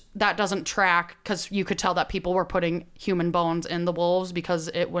doesn't track, because you could tell that people were putting human bones in the wolves because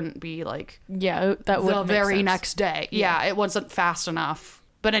it wouldn't be like that would the very next day. Yeah, it wasn't fast enough.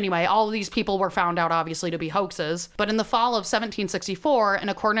 But anyway, all of these people were found out obviously to be hoaxes. But in the fall of 1764, in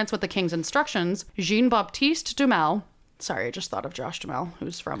accordance with the king's instructions, Jean-Baptiste Duhamel, sorry, I just thought of Josh Duhamel,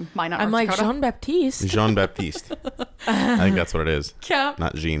 who's from Minot, North Dakota. Jean-Baptiste. Jean-Baptiste. I think that's what it is. Yeah.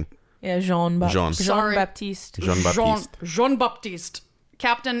 Not Jean. Yeah, Jean-Baptiste. Jean-Baptiste.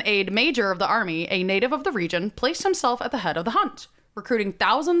 Captain Aide Major of the army, a native of the region, placed himself at the head of the hunt, recruiting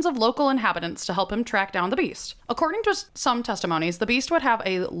thousands of local inhabitants to help him track down the beast. According to some testimonies, the beast would have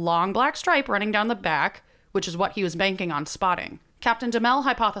a long black stripe running down the back, which is what he was banking on spotting. Captain Duhamel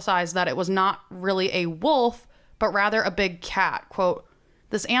hypothesized that it was not really a wolf, but rather a big cat. Quote,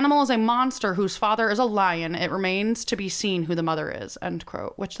 This animal is a monster whose father is a lion. It remains to be seen who the mother is, end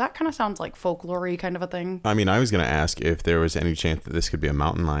quote. Which that kind of sounds like folklore-y kind of a thing. I mean, I was going to ask if there was any chance that this could be a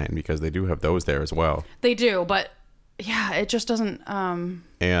mountain lion, because they do have those there as well. They do, but yeah, it just doesn't...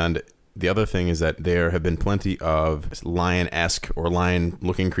 And the other thing is that there have been plenty of lion-esque or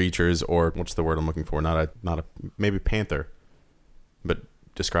lion-looking creatures, or what's the word I'm looking for? Not a maybe panther, but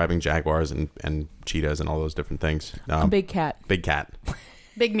describing jaguars and cheetahs and all those different things. Big cat. Big cat.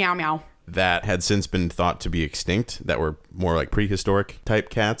 Big meow meow. That had since been thought to be extinct, that were more like prehistoric type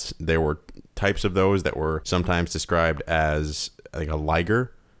cats. There were types of those that were sometimes described as like a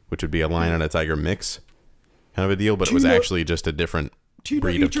liger, which would be a lion and a tiger mix kind of a deal, but it was actually just a different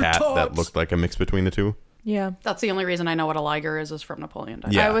breed of cat that looked like a mix between the two. Yeah. That's the only reason I know what a liger is from Napoleon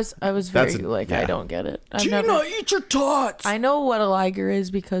Dynamite. Yeah. I was very I don't get it. Eat your tots. I know what a liger is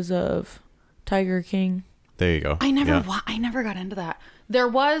because of Tiger King. There you go. I never got into that. There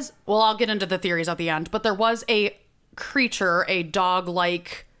was, well, I'll get into the theories at the end, but there was a creature, a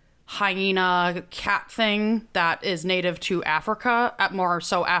dog-like hyena cat thing that is native to Africa, at more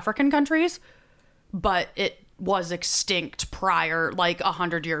so African countries, but it was extinct prior, like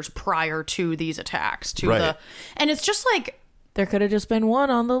 100 years prior to these attacks. And it's just like... There could have just been one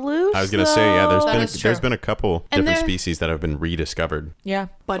on the loose. I was going to say, yeah, there's been a couple And different species that have been rediscovered. Yeah.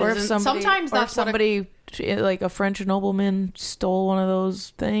 But or if sometimes that's what somebody, like a French nobleman, stole one of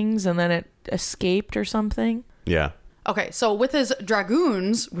those things and then it escaped or something. Yeah. Okay, so with his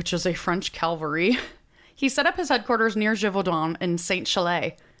dragoons, which is a French cavalry, he set up his headquarters near Gévaudan in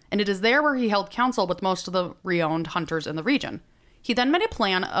Saint-Chalet, and it is there where he held council with most of the renowned hunters in the region. He then made a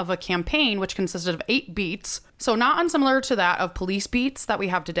plan of a campaign which consisted of 8 beats, so not unsimilar to that of police beats that we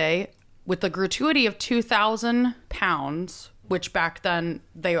have today, with the gratuity of £2,000, which back then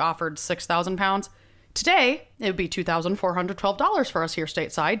they offered £6,000. Today, it would be $2,412 for us here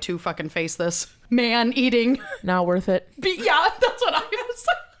stateside to fucking face this man eating. Not worth it. Yeah, that's what I was.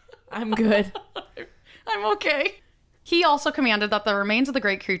 I'm good. I'm okay. He also commanded that the remains of the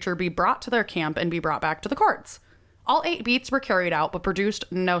great creature be brought to their camp and be brought back to the courts. All 8 beats were carried out, but produced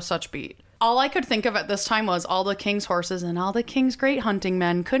no such beat. All I could think of at this time was all the king's horses and all the king's great hunting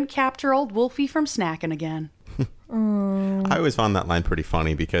men couldn't capture old Wolfie from snacking again. I always found that line pretty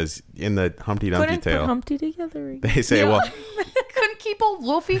funny because in the Humpty Dumpty Couldn't tale, put Humpty together again. they say, well, Couldn't keep old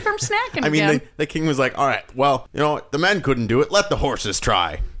Wolfie from snacking I mean, again. the king was like, all right, well, you know, the men couldn't do it. Let the horses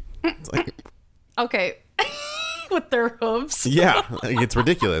try. It's like, Okay. With their hooves. yeah, like, it's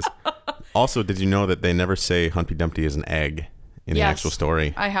ridiculous. Also, did you know that they never say Humpty Dumpty is an egg in the actual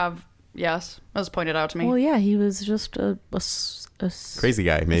story? I have, yes. That was pointed out to me. Well, yeah, he was just a Crazy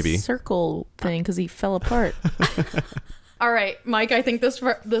guy, maybe. circle thing because he fell apart. All right, Mike, I think this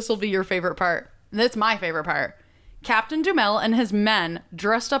will be your favorite part. That's my favorite part. Captain Dumel and his men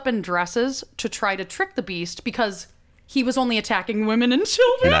dressed up in dresses to try to trick the beast because he was only attacking women and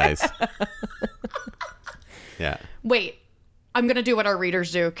children. Nice. Yeah. Wait, I'm going to do what our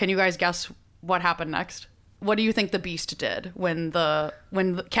readers do. Can you guys guess what happened next? What do you think the beast did when the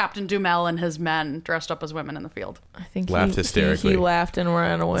Captain Dumel and his men dressed up as women in the field? I think Laughed hysterically. He laughed and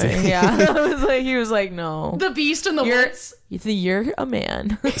ran away. Yeah, he was like, no. The beast in the woods. You're a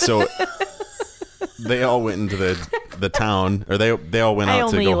man. So they all went into the town, or they all went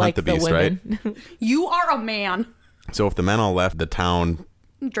out to go hunt the beast, right? You are a man. So if the men all left the town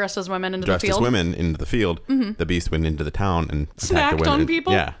Dressed as women into the dressed field. as women into the field, the beast went into the town and attacked the Snacked women. on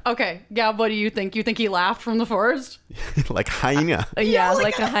people? Yeah. Okay. Yeah, what do you think? You think he laughed from the forest? Like hyena. Yeah,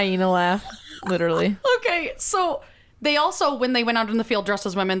 like a hyena laugh, literally. Okay, so they also, when they went out in the field dressed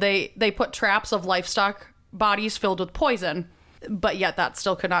as women, they put traps of livestock bodies filled with poison. But yet that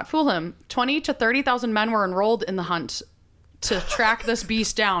still could not fool him. 20 to 30,000 men were enrolled in the hunt to track this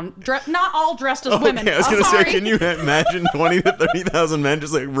beast down. Not all dressed as women. Okay, I was going to say, can you imagine 20 to 30,000 men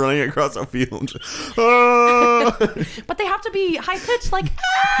just like running across a field? Oh! But they have to be high pitched, like,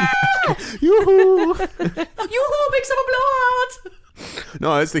 ah! Yoo-hoo! Yoo-hoo, big summer blowout!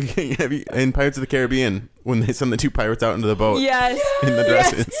 No, I was thinking in Pirates of the Caribbean when they send the 2 pirates out into the boat Yes. in the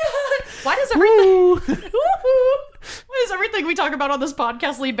dresses. Why does everything... Why does everything we talk about on this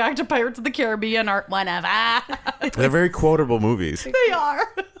podcast lead back to Pirates of the Caribbean or whatever? They're very quotable movies. They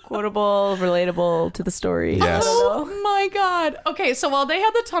are. Quotable, relatable to the story. Yes. Oh my god. Okay, so while they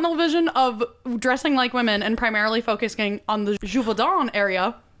had the tunnel vision of dressing like women and primarily focusing on the Gévaudan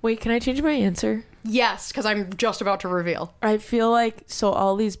area... Wait, can I change my answer? Yes, because I'm just about to reveal. I feel like, so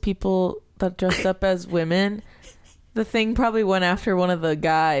all these people that dressed up as women, the thing probably went after one of the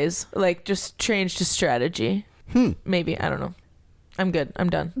guys, like just changed his strategy. Maybe, I don't know. I'm good. I'm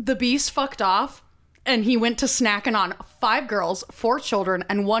done. The beast fucked off, And he went to snacking on 5 girls, 4 children,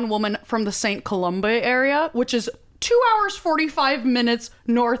 and 1 woman from the St. Colombe area, which is 2 hours, 45 minutes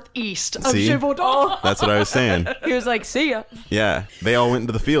northeast of See? Gévaudan. That's what I was saying. He was like, see ya. Yeah. They all went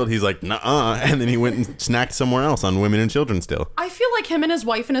into the field. He's like, nuh-uh. And then he went and snacked somewhere else on women and children still. I feel like him and his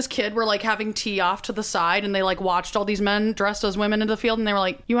wife and his kid were like having tea off to the side, and they like watched all these men dressed as women into the field, and they were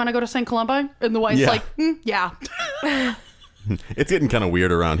like, you want to go to St. Colombe? And the wife's Yeah. like, yeah. It's getting kind of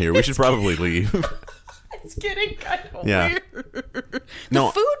weird around here. We should probably leave. It's getting kind of Yeah. weird. No.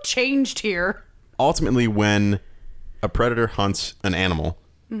 The food changed here. Ultimately, when a predator hunts an animal,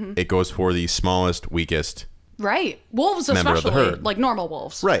 it goes for the smallest, weakest. Right. Wolves Member of the especially, herd. like normal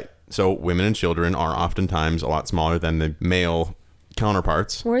wolves. Right. So women and children are oftentimes a lot smaller than the male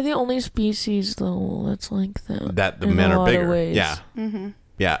counterparts. We're the only species, though, that's like that. That the in men a are lot of bigger. ways. Yeah.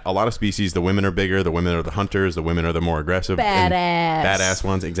 Yeah, a lot of species, the women are bigger, the women are the hunters, the women are the more aggressive. and Badass. Badass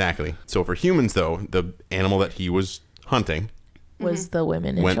ones, exactly. So for humans, though, the animal that he was hunting Was the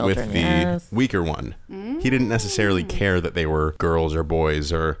women and went children. with the yes. weaker one. He didn't necessarily care that they were girls or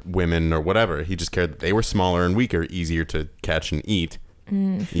boys or women or whatever. He just cared that they were smaller and weaker, easier to catch and eat,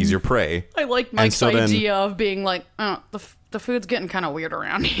 easier prey. I like Mike's so then- idea of being like, oh, the food's getting kind of weird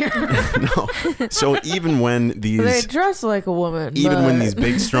around here. No. So even when They these dress like a woman. even when but- these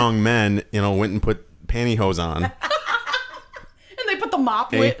big strong men, went and put pantyhose on, And they put the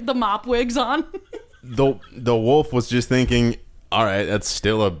mop Hey. the mop wigs on. the wolf was just thinking, all right, that's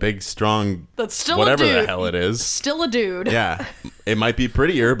still a big, strong, That's still whatever a dude. the hell it is. Still a dude. Yeah, it might be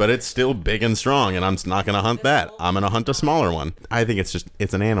prettier, but it's still big and strong, and I'm not going to hunt that. I'm going to hunt a smaller one. I think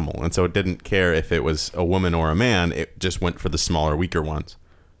it's an animal, and so it didn't care if it was a woman or a man. It just went for the smaller, weaker ones.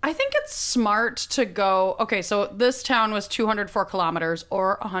 I think it's smart to go. Okay, so this town was 204 kilometers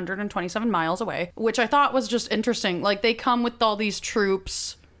or 127 miles away, which I thought was just interesting. Like they come with all these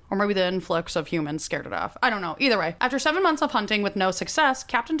troops. Or maybe the influx of humans scared it off. I don't know. Either way, after 7 months of hunting with no success,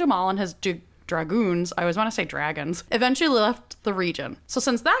 Captain Dumal and his dragoons, I always want to say dragons, eventually left the region. So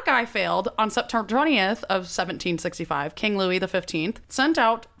since that guy failed, on September 20th of 1765, King Louis XV sent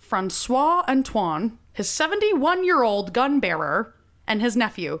out Francois Antoine, his 71-year-old gun bearer, and his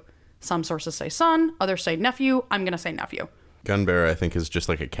nephew. Some sources say son, others say nephew. I'm going to say nephew. Gun bearer, I think, is just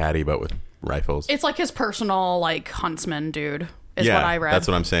like a caddy, but with rifles. It's like his personal, like, huntsman dude. Is what I read. That's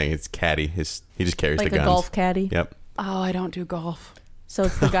what I'm saying. It's caddy. He just carries like the guns. a golf caddy. Yep. Oh, I don't do golf. So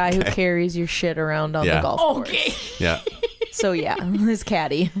it's the guy who carries your shit around on Yeah. the golf course. Okay. Yeah. So yeah, his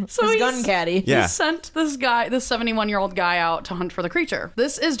caddy. So his he's- gun caddy. Yeah. He sent this 71-year-old guy out to hunt for the creature.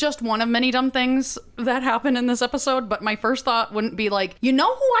 This is just one of many dumb things that happen in this episode, but my first thought wouldn't be like, you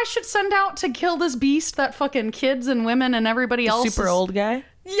know who I should send out to kill this beast that fucking kids and women and everybody else Super is- old guy.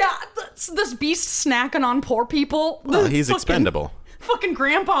 Yeah, this beast snacking on poor people. Well, This he's fucking- expendable. Fucking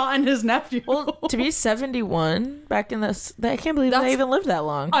grandpa and his nephew. Well, to be 71 back in this, I can't believe That's- they even lived that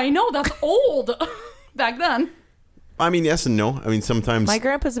long. I know, that's old. Back then. I mean, yes and no. I mean, sometimes. My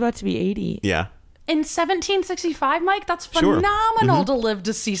grandpa's about to be 80. Yeah. In 1765, Mike, that's Sure. phenomenal to live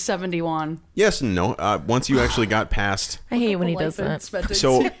to see 71. Yes and no. Once you actually got past. I hate when he Life does that. expectancy.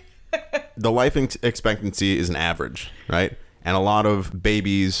 So the life expectancy is an average, right? And a lot of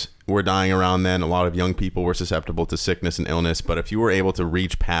babies were dying around then. A lot of young people were susceptible to sickness and illness. But if you were able to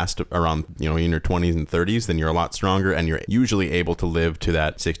reach past around, in your 20s and 30s, then you're a lot stronger. And you're usually able to live to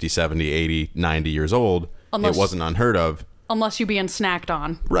that 60, 70, 80, 90 years old. Unless- it wasn't unheard of. Unless you being snacked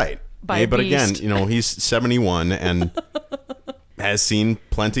on. Right. By Yeah, a but again, beast. he's 71 and has seen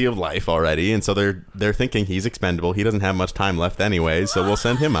plenty of life already. And so they're thinking he's expendable. He doesn't have much time left anyway. So we'll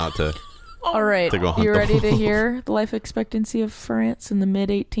send him out to... All right, To go hunt you the ready to wolf. hear the life expectancy of France in the mid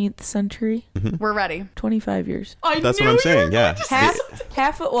 18th century? We're ready. 25 years. I That's knew what I'm you saying, were yeah. going to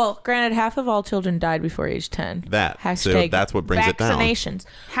Half, say- granted, half of all children died before age 10. That. Hashtag So that's what brings it down. vaccinations.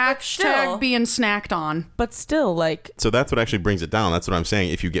 Hashtag still- being snacked on. But still, like, So that's what actually brings it down. That's what I'm saying.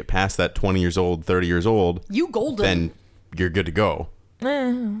 If you get past that 20 years old, 30 years old, You golden. then you're good to go. I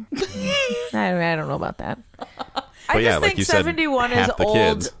don't know about that. I But just yeah, think like you said, 71 is half the old,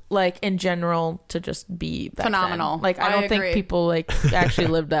 kids. like, in general, to just be back Phenomenal. then. Like, I I don't agree. think people, like, actually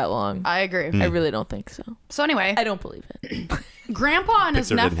lived that long. I agree. Hmm. I really don't think so. So anyway, I don't believe it. Grandpa and his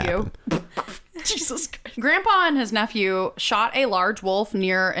Picture didn't nephew. Jesus Christ. Grandpa and his nephew shot a large wolf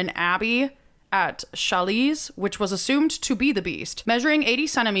near an abbey at Chalice, which was assumed to be the beast, measuring 80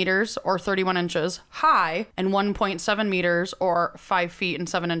 centimeters or 31 inches high and 1.7 meters or 5 feet and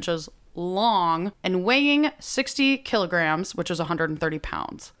 7 inches long and weighing 60 kilograms, which is 130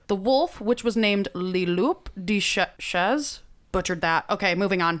 pounds. The wolf, which was named Le Loup de Chaise, butchered that. Okay,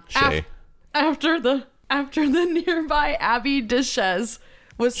 moving on. Shay. After the nearby Abbey de Chaise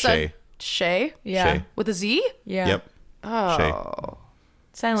was said Shay. Shay? Yeah. Shay. With a Z? Yeah. Yep. Oh. Shay.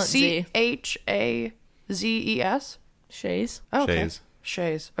 Silent Z. Chazes? Shays. Oh, okay. Shays.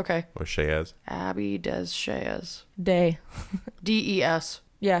 Shays. Okay. Or Shayaz. Abby Des Shays. Day. DES.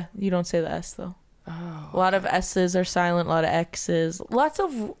 Yeah, you don't say the S though. Oh. A lot of S's are silent, a lot of X's. Lots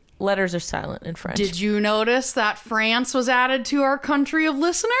of letters are silent in French. Did you notice that France was added to our country of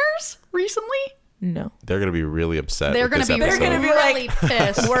listeners recently? No. They're going to be really upset. They're going to be really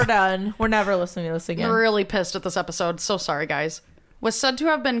pissed. We're done. We're never listening to this again. Really pissed at this episode. So sorry, guys. Was said to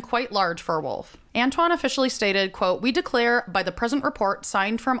have been quite large for a wolf. Antoine officially stated, quote, "We declare by the present report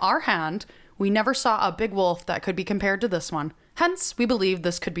signed from our hand, we never saw a big wolf that could be compared to this one. Hence, we believe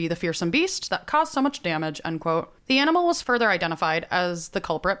this could be the fearsome beast that caused so much damage," end quote. The animal was further identified as the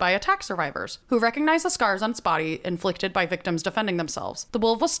culprit by attack survivors, who recognized the scars on its body inflicted by victims defending themselves. The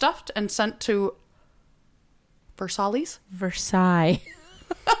wolf was stuffed and sent to Versailles? Versailles.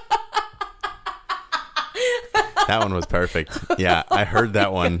 That one was perfect. Yeah, I heard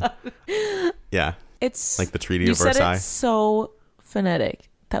that one. Yeah. It's like the Treaty you of Versailles. Said it's so phonetic.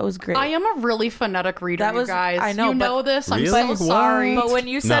 That was great. I am a really phonetic reader, That was- you guys. I know, you know but- this. I'm Really? so sorry. But when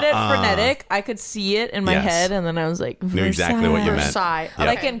you said it Nuh-uh. frenetic, I could see it in my Yes. head, and then I was like, Knew exactly what you meant. Versailles. Yeah.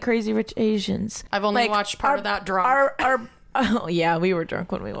 Like Okay. in Crazy Rich Asians. I've only Like, watched part of that drunk. Oh yeah, we were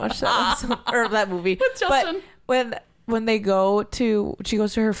drunk when we watched that episode, or that movie. Justin. But when she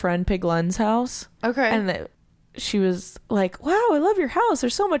goes to her friend Pig Len's house. Okay. And she was like, "Wow, I love your house.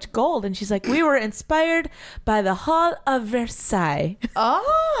 There's so much gold." And she's like, "We were inspired by the Hall of Versailles."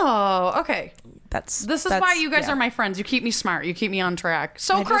 Oh, okay. This This is why you guys are my friends. You keep me smart. You keep me on track.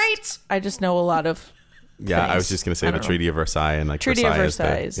 So great. I just know a lot of Yeah, I was things. just going to say I the don't know. Treaty of Versailles and like Treaty of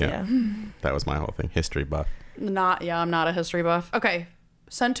Versailles. Versailles. Yeah. That was my whole thing. History buff. I'm not a history buff. Okay.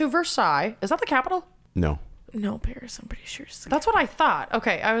 Sent to Versailles. Is that the capital? No. No, Paris. I'm pretty sure. That's what I thought.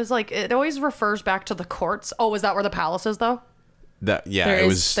 Okay. I was like, it always refers back to the courts. Oh, is that where the palace is, though? That yeah, There it is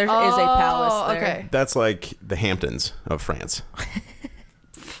was. a palace there. Okay. That's like the Hamptons of France.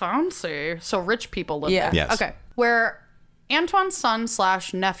 Fancy. So rich people live Yeah. there. Yes. Okay. Where Antoine's son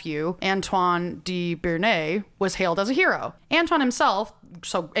 / nephew, Antoine de Bernay, was hailed as a hero. Antoine himself,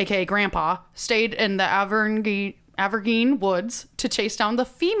 so aka Grandpa, stayed in the Auvergne woods to chase down the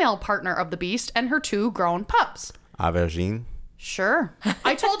female partner of the beast and her 2 grown pups. Auvergne. Sure.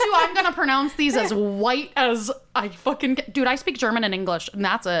 I told you I'm going to pronounce these as white as I fucking... Dude, I speak German and English, and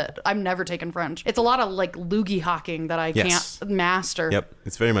that's it. I've never taken French. It's a lot of, like, loogie hawking that I Yes. can't master. Yep,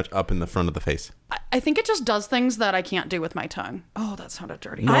 it's very much up in the front of the face. I think it just does things that I can't do with my tongue. Oh, that sounded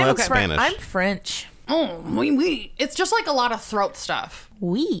dirty. No, that's Spanish. I'm French. Oh, oui. It's just, like, a lot of throat stuff.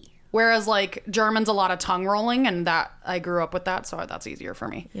 Oui. Whereas, like, German's a lot of tongue rolling, and that I grew up with that, so that's easier for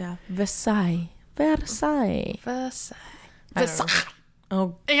me. Yeah. Versailles. Versailles.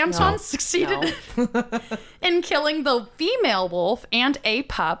 Oh, Antoine succeeded in killing the female wolf and a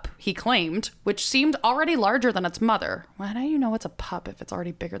pup, he claimed, which seemed already larger than its mother. Well, how do you know it's a pup if it's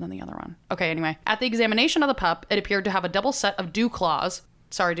already bigger than the other one? Okay, anyway. At the examination of the pup, it appeared to have a double set of dew claws.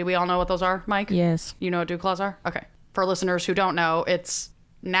 Sorry, do we all know what those are, Mike? Yes. You know what dew claws are? Okay. For listeners who don't know, it's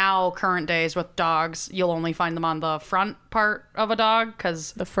now current days with dogs, you'll only find them on the front part of a dog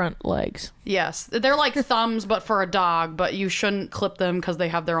because The front legs. yes, they're like thumbs but for a dog, but you shouldn't clip them because they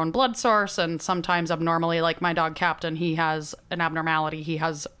have their own blood source, and sometimes abnormally, like my dog Captain, he has an abnormality. He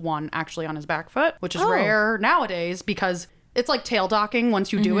has one actually on his back foot, which is rare nowadays because it's like tail docking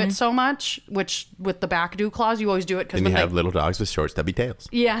once you do it so much, which with the back dew claws you always do it because And you have little dogs with short, stubby tails.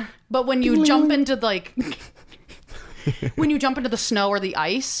 yeah, but when you jump into like when you jump into the snow or the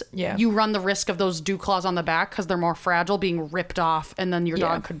ice, Yeah. you run the risk of those dew claws on the back because they're more fragile being ripped off, and then your Yeah.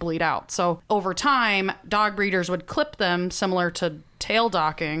 dog could bleed out. So over time, dog breeders would clip them similar to tail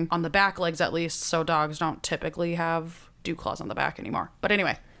docking on the back legs at least, so dogs don't typically have dew claws on the back anymore. But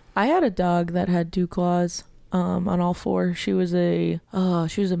anyway, I had a dog that had dew claws on all 4. She was a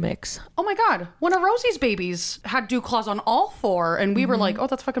mix. oh my god, one of Rosie's babies had dew claws on all 4, and we were like, oh,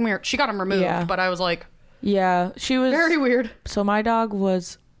 that's fucking weird. She got them removed, Yeah. but I was like, Yeah, she was very weird. So my dog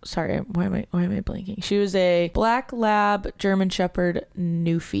was why am I blanking? She was a black lab German Shepherd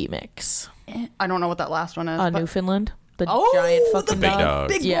Newfie mix. I don't know what that last one is. but- Newfoundland. The Oh, giant the fucking big dog. dog.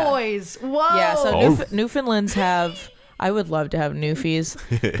 Big Yeah. boys. Whoa. Yeah, so Oh. Newfoundlands have I would love to have Newfies.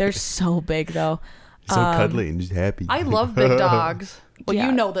 They're so big though. So cuddly and just happy. I love big dogs. Well, Yeah.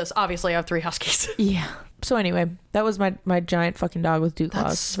 you know this. Obviously, I have 3 huskies. Yeah. So anyway, that was my giant fucking dog with dew claws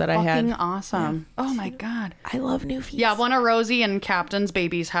That's that I fucking had. awesome. Oh my god. I love Newfies. Yeah, one of Rosie and Captain's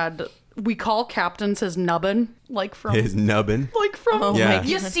babies had. We call Captain's his nubbin, like from. His nubbin. Like from. Oh Yeah. my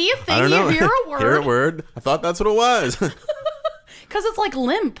You God. see a I thing, don't know. you hear a word. Hear a word. I thought that's what it was. Because it's like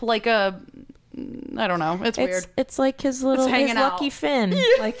limp, like a... I don't know. It's weird. It's like his little hanging out. lucky fin.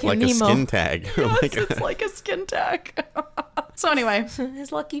 Like Like Nemo. a skin tag. Yes, it's like a skin tag. So anyway,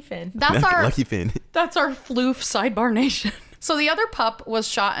 His lucky fin. that's our Lucky fin. That's our floof sidebar nation. So the other pup was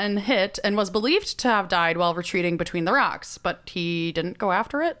shot and hit and was believed to have died while retreating between the rocks, but he didn't go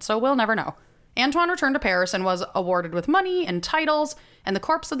after it, so we'll never know. Antoine returned to Paris and was awarded with money and titles, and the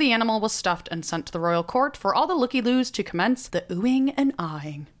corpse of the animal was stuffed and sent to the royal court for all the looky-loos to commence the oohing and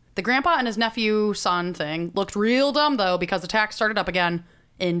eyeing. The grandpa and his nephew-son thing looked real dumb, though, because the attack started up again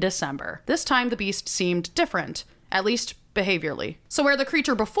in December. This time, the beast seemed different, at least behaviorally. So where the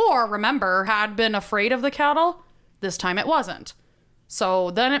creature before, remember, had been afraid of the cattle, this time it wasn't.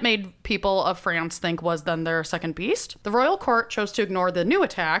 So then it made people of France think was then their second beast. The royal court chose to ignore the new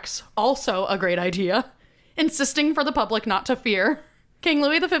attacks, also a great idea, insisting for the public not to fear. King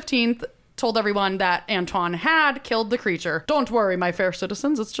Louis XV told everyone that Antoine had killed the creature. Don't worry, my fair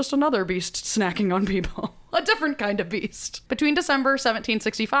citizens, it's just another beast snacking on people. A different kind of beast. Between December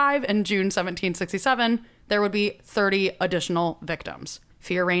 1765 and June 1767, there would be 30 additional victims.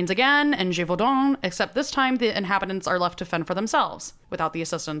 Fear reigns again in Gévaudan, except this time the inhabitants are left to fend for themselves, without the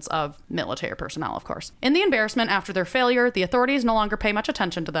assistance of military personnel, of course. In the embarrassment after their failure, the authorities no longer pay much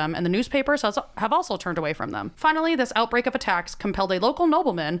attention to them, and the newspapers have also turned away from them. Finally, this outbreak of attacks compelled a local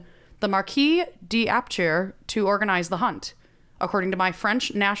nobleman, the Marquis d'Apcher, to organize the hunt. According to my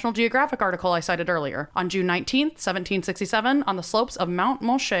French National Geographic article I cited earlier, on June 19th, 1767, on the slopes of Mount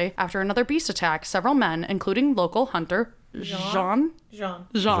Monché, after another beast attack, several men, including local hunter Jean.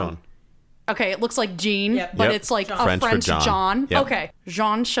 Okay, it looks like Jean, but Yep. it's like Jean. a French for French John. John. Yep. Okay.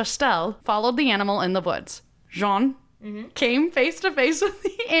 Jean Chastel followed the animal in the woods. Jean came face to face with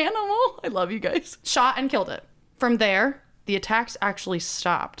the animal. I love you guys. Shot and killed it. From there, the attacks actually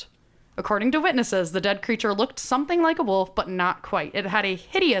stopped. According to witnesses, the dead creature looked something like a wolf, but not quite. It had a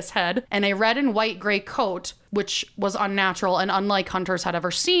hideous head and a red and white gray coat, which was unnatural and unlike hunters had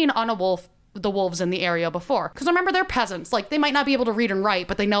ever seen on a wolf, the wolves in the area before. Because remember, they're peasants. Like, they might not be able to read and write,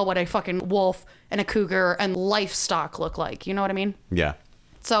 but they know what a fucking wolf and a cougar and livestock look like. You know what I mean? Yeah.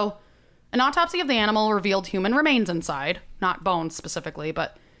 So, an autopsy of the animal revealed human remains inside, not bones specifically,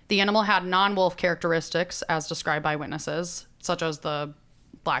 but the animal had non-wolf characteristics as described by witnesses, such as the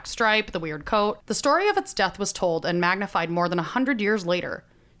black stripe, the weird coat. The story of its death was told and magnified more than 100 years later,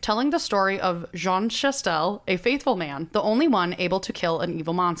 telling the story of Jean Chastel, a faithful man, the only one able to kill an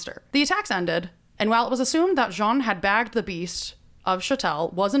evil monster. The attacks ended, and while it was assumed that Jean had bagged the beast of Chastel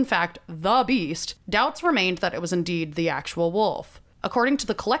was in fact the beast, doubts remained that it was indeed the actual wolf. According to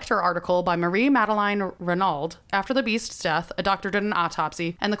the Collector article by Marie-Madeleine Renaud, after the beast's death, a doctor did an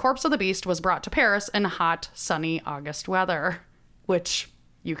autopsy, and the corpse of the beast was brought to Paris in hot, sunny August weather. Which...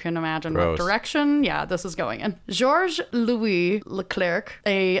 you can imagine Gross. what direction, this is going in. Georges Louis Leclerc,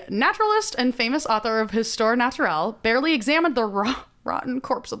 a naturalist and famous author of Histoire Naturelle, barely examined the rotten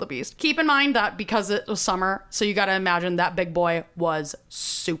corpse of the beast. Keep in mind that because it was summer, so you gotta imagine that big boy was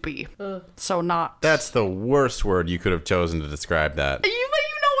soupy. So not... That's the worst word you could have chosen to describe that. You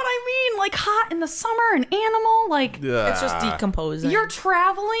know what I mean? Like hot in the summer, an animal, like... It's just decomposing. You're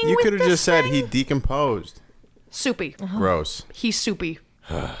traveling You with could have this just said thing? he decomposed. Soupy. Gross. He's soupy.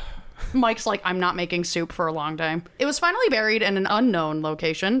 Mike's like, I'm not making soup for a long time. It was finally buried in an unknown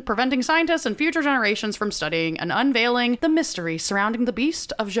location, preventing scientists and future generations from studying and unveiling the mystery surrounding the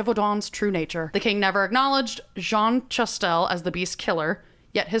beast of Gévaudan's true nature. The king never acknowledged Jean Chastel as the beast killer,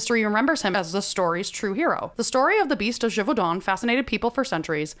 yet history remembers him as the story's true hero. The story of the beast of Gévaudan fascinated people for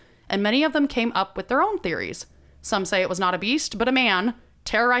centuries, and many of them came up with their own theories. Some say it was not a beast, but a man,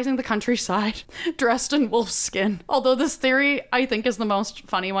 terrorizing the countryside, dressed in wolf skin. Although this theory, I think, is the most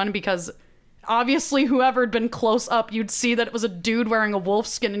funny one because obviously whoever had been close up, you'd see that it was a dude wearing a wolf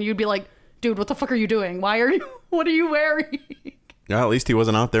skin and you'd be like, dude, what the fuck are you doing? What are you wearing? Well, at least he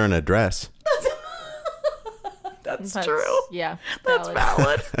wasn't out there in a dress. That's true. Yeah. That's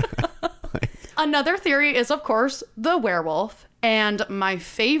valid. Another theory is, of course, the werewolf. And my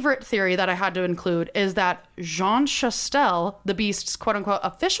favorite theory that I had to include is that Jean Chastel, the beast's quote-unquote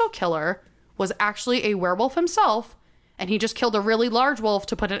official killer, was actually a werewolf himself, and he just killed a really large wolf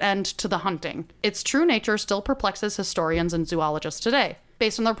to put an end to the hunting. Its true nature still perplexes historians and zoologists today.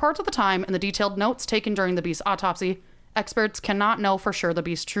 Based on the reports of the time and the detailed notes taken during the beast's autopsy, experts cannot know for sure the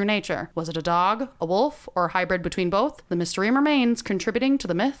beast's true nature. Was it a dog, a wolf, or a hybrid between both? The mystery remains, contributing to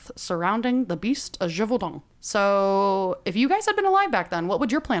the myth surrounding the beast of Gévaudan. So, if you guys had been alive back then, what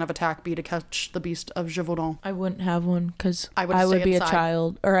would your plan of attack be to catch the beast of Gévaudan? I wouldn't have one because I would I stay would be inside. a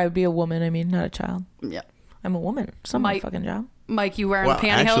child, or I would be a woman. I mean, not a child. Yeah. I'm a woman. It's not my fucking job. Mike, you wearing Well,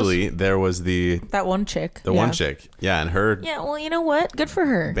 pantyhose? actually, there was That one chick. the one chick. Yeah, and her Yeah, well, you know what? Good for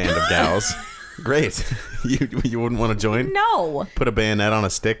her. band of gals. Great. You wouldn't want to join? No. Put a bayonet on a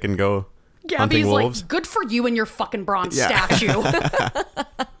stick and go hunting Gabby's wolves? like, good for you and your fucking bronze Yeah. statue.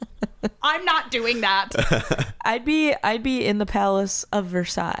 I'm not doing that. I'd be in the Palace of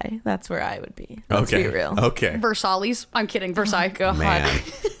Versailles. That's where I would be. Let's Okay. be real. Okay. Versailles. I'm kidding. Versailles. God. Man.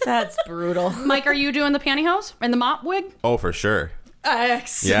 That's brutal. Mike, are you doing the pantyhose and the mop wig? Oh, for sure.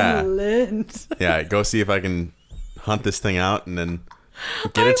 Excellent. Yeah, go see if I can hunt this thing out and then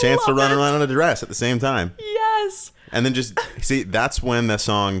get a chance to run around in a dress at the same time. Yes. And then just see, that's when the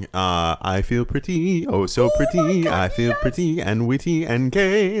song I feel pretty, oh so pretty, I feel pretty and witty and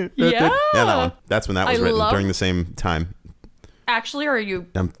gay. Yeah. Yeah, that one. That's when that was I written love- during the same time. Actually, or are you?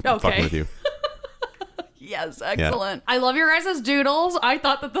 I'm fucking with you. Yes, excellent. I love your guys' doodles. I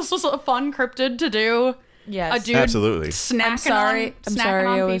thought that this was a fun cryptid to do. Yes. A dude Absolutely. snacking I'm on sorry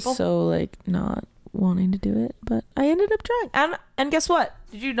on I was people. so like not wanting to do it, but I ended up trying. And guess what?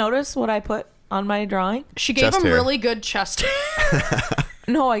 Did you notice what I put on my drawing? She gave Chest him hair. really good chest hair.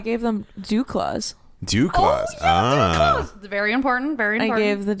 No, I gave them dew claws. Dew claws. Very important. Very I important.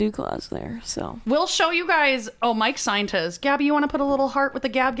 gave the dew claws there. So We'll show you guys. Oh, Mike signed his. Gabby, you want to put a little heart with the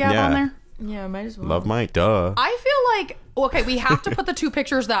gab Yeah. on there? yeah, might as well. Love Mike, duh. I feel like, okay, we have to put the two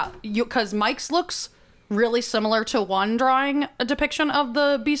pictures that you, because Mike's looks really similar to one drawing, a depiction of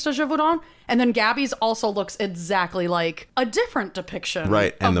the Beast of Gévaudan, and then Gabby's also looks exactly like a different depiction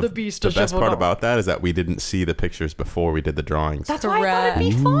Right, and of the the Beast the of best Gévaudan. part about that is that we didn't see the pictures before we did the drawings. That's why I thought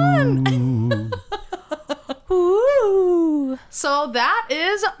it'd be fun. Ooh, So that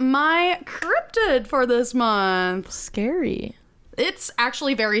is my cryptid for this month. scary. It's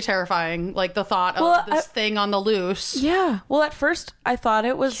actually very terrifying, like the thought of Well, this thing on the loose Yeah. Well, at first I thought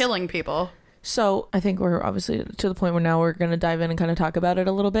it was killing people. So I think we're obviously to the point where now we're going to dive in and kind of talk about it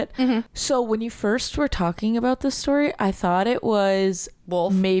a little bit. Mm-hmm. So when you first were talking about this story, I thought it was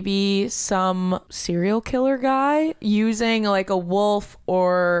Wolf. maybe some serial killer guy using like a wolf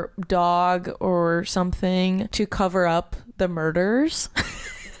or dog or something to cover up the murders.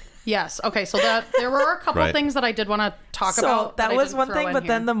 Yes. Okay. So that there were a couple Right. things that I did want to talk So about. that I was didn't one throw thing, in but here.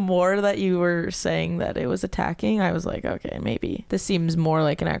 then the more that you were saying that it was attacking, I was like, okay, maybe this seems more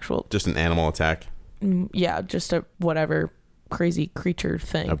like an actual, Just an animal attack, yeah, just a whatever crazy creature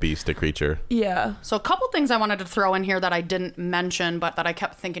thing. a beast, a creature. Yeah. So a couple things I wanted to throw in here that I didn't mention, but that I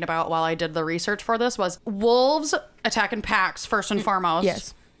kept thinking about while I did the research for this was wolves attack in packs first and foremost.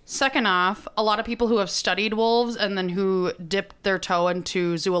 Yes. Second off, a lot of people who have studied wolves and then who dipped their toe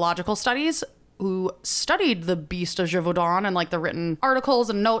into zoological studies, who studied the Beast of Gévaudan and like the written articles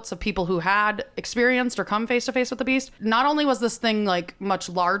and notes of people who had experienced or come face to face with the beast. Not only was this thing like much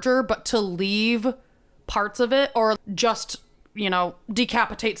larger, but to leave parts of it or just, you know,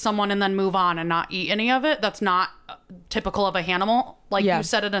 decapitate someone and then move on and not eat any of it, that's not typical of a animal. Like Yeah. you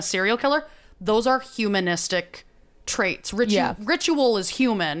said in a serial killer, those are humanistic traits. Yeah. Ritual is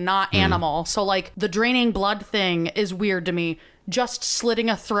human, not animal. So like the draining blood thing is weird to me. Just slitting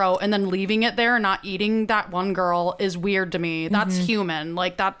a throat and then leaving it there and not eating that one girl is weird to me. That's human.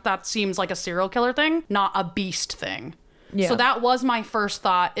 Like that seems like a serial killer thing, not a beast thing. Yeah. So that was my first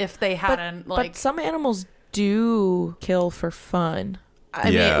thought if they hadn't But some animals do kill for fun. I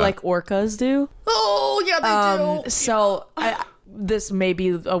Yeah. mean, like orcas do. oh yeah, they do. So this may be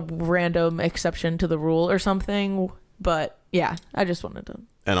a random exception to the rule or something, but yeah, I just wanted to.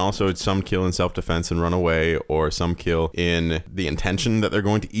 And also, some kill in self-defense and run away, or some kill in the intention that they're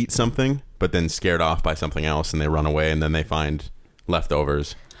going to eat something, but then scared off by something else, and they run away, and then they find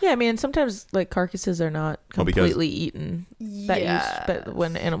leftovers. Yeah, I mean, sometimes like carcasses are not Well, because- completely eaten. But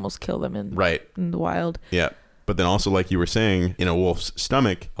when animals kill them in Right. in the wild. Yeah. But then also, like you were saying, in a wolf's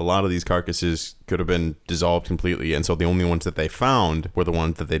stomach, a lot of these carcasses could have been dissolved completely. And so the only ones that they found were the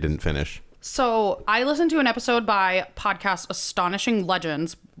ones that they didn't finish. So I listened to an episode by podcast Astonishing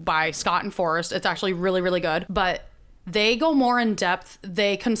Legends by Scott and Forrest. It's actually really, really good. But they go more in depth.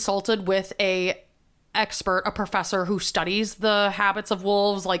 They consulted with a expert, a professor who studies the habits of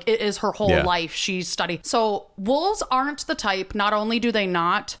wolves. Like it is her whole Yeah. life she's studied. So wolves aren't the type, not only do they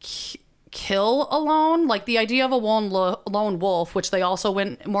not kill alone, like the idea of a lone wolf, which they also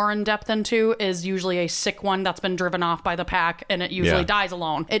went more in depth into, is usually a sick one that's been driven off by the pack and it usually Yeah. dies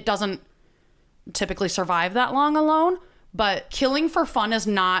alone. It doesn't typically survive that long alone, but killing for fun is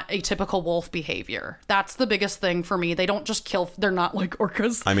not a typical wolf behavior. That's the biggest thing for me. They don't just kill, they're not like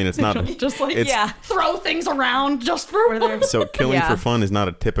orcas. I mean, it's not. Just like it's- throw things around just for fun. So killing Yeah. for fun is not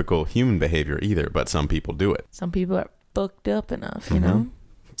a typical human behavior either, but some people do it. Some people are booked up enough, you know?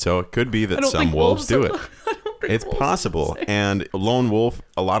 So it could be that don't some think wolves do it. It's possible. And lone wolf,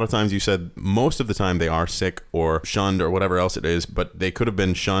 a lot of times you said most of the time they are sick or shunned or whatever else it is, but they could have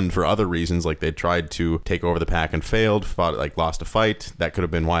been shunned for other reasons, like they tried to take over the pack and failed, lost a fight. That could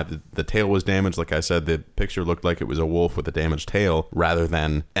have been why the tail was damaged. Like I said, the picture looked like it was a wolf with a damaged tail rather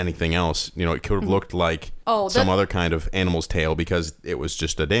than anything else. You know, it could have looked like some other kind of animal's tail because it was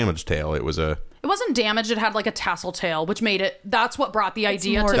just a damaged tail. It wasn't damaged. It had like a tassel tail, which made it. That's what brought the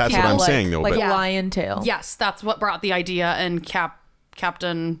idea to. That's what I'm saying, though. Like a lion tail. Yes, that's what brought the idea. And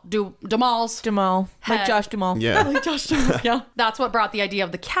Captain Dumal's like Josh Duhamel. Yeah, like Josh Duhamel. Yeah, that's what brought the idea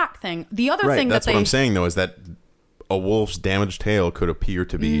of the cat thing. The other thing that's what I'm saying, though, is that a wolf's damaged tail could appear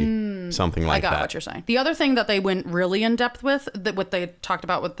to be something like that. I got what you're saying. The other thing that they went really in depth with, what they talked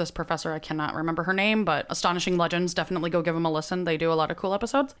about with this professor, I cannot remember her name, but Astonishing Legends, definitely go give them a listen. They do a lot of cool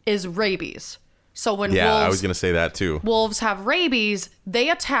episodes, is rabies. So when I was going to say that too. Wolves have rabies, they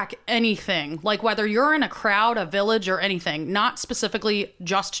attack anything, like whether you're in a crowd, a village, or anything, not specifically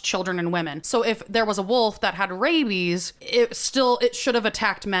just children and women. So if there was a wolf that had rabies, it should have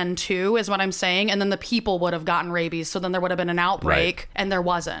attacked men too, is what I'm saying. And then the people would have gotten rabies. So then there would have been an outbreak, and there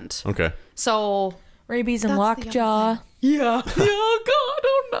wasn't. Okay. So rabies and lockjaw. Yeah. Oh God,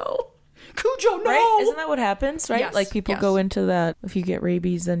 oh no. Cujo, no. Right? Isn't that what happens, right? Yes, like people go into that, if you get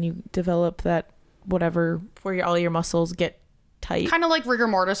rabies, then you develop that whatever where all your muscles get tight. Kind of like rigor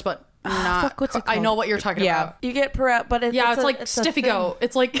mortis, but not. Fuck, what's it called? I know what you're talking about. You get but it's like stiffy go.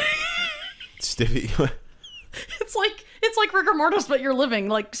 It's like stiffy. it's like rigor mortis, but you're living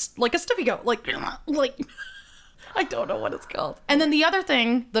like a stiffy go. Like I don't know what it's called. And then the other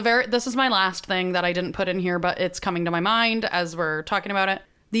thing, this is my last thing that I didn't put in here, but it's coming to my mind as we're talking about it.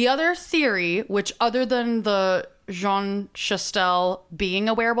 The other theory, which other than the Jean Chastel being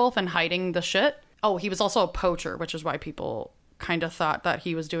a werewolf and hiding the shit. Oh, he was also a poacher, which is why people kind of thought that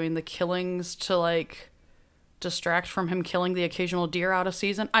he was doing the killings to like distract from him killing the occasional deer out of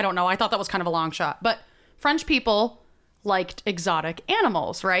season. I don't know. I thought that was kind of a long shot. But French people liked exotic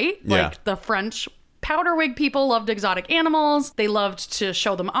animals, right? Yeah. Like the French powderwig people loved exotic animals. They loved to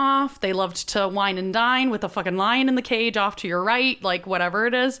show them off. They loved to wine and dine with a fucking lion in the cage off to your right, like whatever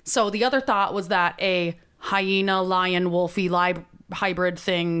it is. So the other thought was that a hyena, lion, wolfy hybrid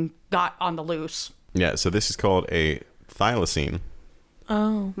thing got on the loose. Yeah, so this is called a thylacine.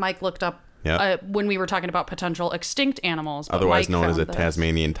 Oh. Mike looked up when we were talking about potential extinct animals. Otherwise known as a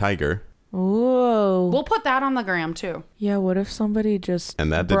Tasmanian tiger. Whoa. We'll put that on the gram too. Yeah, what if somebody just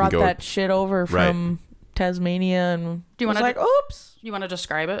brought that shit over from Tasmania and do you want to oops. You want to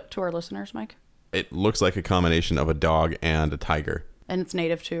describe it to our listeners, Mike? It looks like a combination of a dog and a tiger. And it's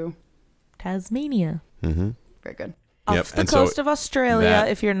native to Tasmania. Mm-hmm. Very good. Off the coast of Australia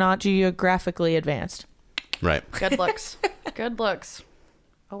if you're not geographically advanced. Right. Good looks. Good looks.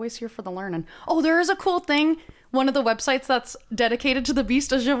 Always here for the learning. Oh, there is a cool thing. One of the websites that's dedicated to the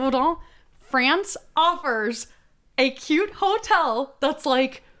beast of Gévaudan, France offers a cute hotel that's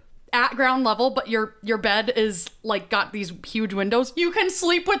like at ground level, but your bed is like got these huge windows. You can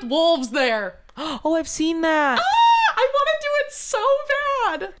sleep with wolves there. Oh, I've seen that. I want to do it so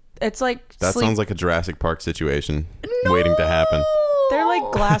bad. It's like that sounds like a Jurassic Park situation waiting to happen. They're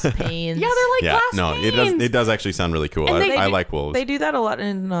like glass panes. Yeah, they're like glass panes. It does actually sound really cool. I like wolves. They do that a lot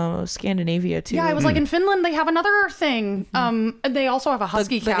in Scandinavia too. Yeah, I was like in Finland they have another thing. And they also have a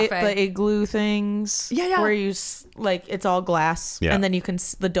husky cafe. The igloo things. Yeah. Where you like it's all glass, and then you can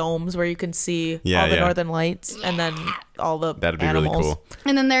the domes where you can see all the northern lights, and then all the that'd be animals. really cool.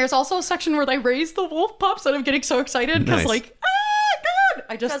 And then there's also a section where they raise the wolf pups, and I'm getting so excited because Nice.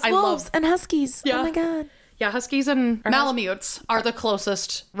 God, I wolves love and huskies. Yeah. Oh my god. Yeah, huskies and malamutes are the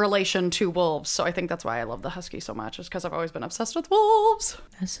closest relation to wolves. So I think that's why I love the husky so much, is because I've always been obsessed with wolves.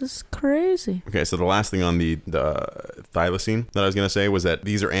 This is crazy. Okay, so the last thing on the thylacine that I was going to say was that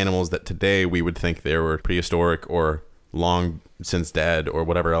these are animals that today we would think they were prehistoric or long since dead or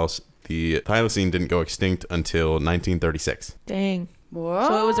whatever else. The thylacine didn't go extinct until 1936. Dang. Whoa.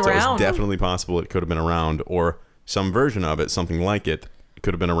 So it was So around. it's definitely possible it could have been around, or some version of it, something like it,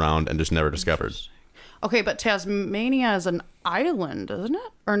 could have been around and just never discovered. Okay, but Tasmania is an island, isn't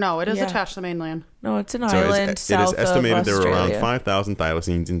it? Or no, it is attached to the mainland. No, it's an So island it south is estimated of there were Australia. around 5,000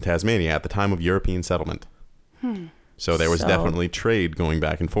 thylacines in Tasmania at the time of European settlement. So there was definitely trade going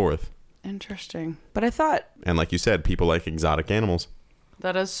back and forth. Interesting. But I thought... And like you said, people like exotic animals.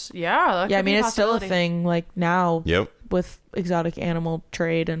 That is, yeah. I mean, it's still a thing, like, now. Yep. With exotic animal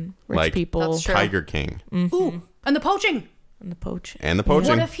trade and rich Like people. That's true. Tiger King. Ooh, and the poaching. And the poaching. And the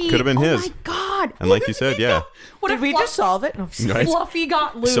poaching. What if he... Could have been oh his. my God. And like you said, yeah. What Did if we just solve it? No, Right. Fluffy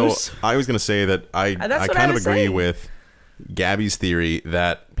got loose? So I was going to say that I That's what kind I of was agree saying. with Gabby's theory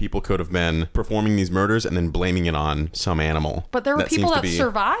that people could have been performing these murders and then blaming it on some animal. But there were people seems to that be-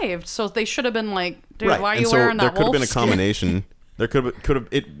 survived, so they should have been like, dude, Right. why are And you so wearing there that could have wolf been a skin? combination. There could have.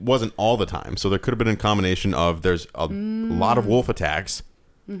 It wasn't all the time. So there could have been a combination of there's a lot of wolf attacks.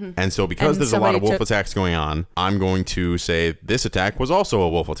 And so because And there's a lot of somebody wolf attacks going on, I'm going to say this attack was also a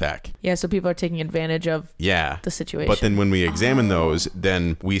wolf attack. Yeah, so people are taking advantage of Yeah. the situation. But then when we examine those,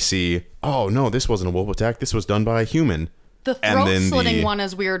 then we see, oh no, this wasn't a wolf attack. This was done by a human. The And throat then slitting one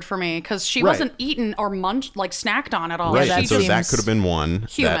is weird for me because she Right. wasn't eaten or munched, like snacked on at all. Right. that And so that seems could have been one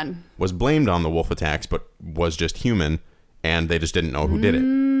human. that was blamed on the wolf attacks, but was just human. And they just didn't know who did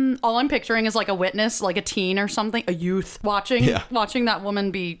it. All I'm picturing is like a witness, like a teen or something, a youth watching that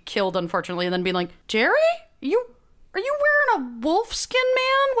woman be killed, unfortunately, and then being like, Jerry, are you wearing a wolf skin,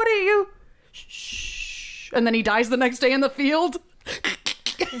 man? What are you? Shh. And then he dies the next day in the field.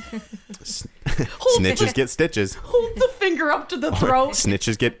 Snitches get stitches. Hold the finger up to the throat.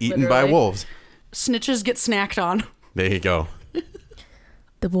 Snitches get eaten by Literally. wolves. Snitches get snacked on. There you go.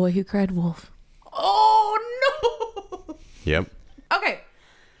 the boy who cried wolf. Oh no. Yep. Okay.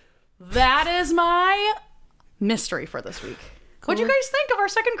 That is my mystery for this week. What'd you guys think of our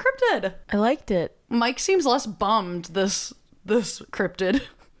second cryptid? I liked it. Mike seems less bummed this cryptid.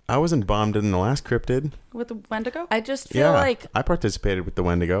 I wasn't bombed in the last cryptid. With the Wendigo? I just feel like I participated with the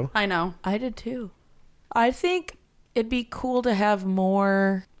Wendigo. I know. I did too. I think it'd be cool to have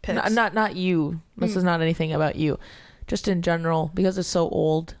more. Picks. Not you. This is not anything about you. Just in general, because it's so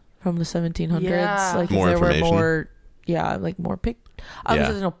old from the 1700s. Yeah. Like More if there information. were more. Yeah, like more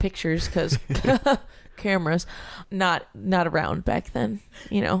Obviously, there's no pictures because cameras not around back then.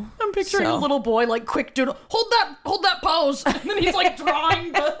 You know. I'm picturing So- a little boy like quick dude. Hold that pose. And then he's like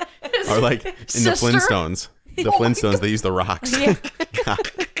drawing his Or like in the sister. Flintstones. The Oh my Flintstones, they use the rocks. Yeah.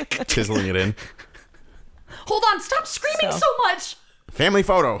 Chiseling it in. Hold on, stop screaming So. so much. Family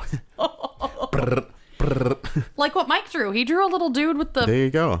photo. Like what Mike drew. He drew a little dude with the There you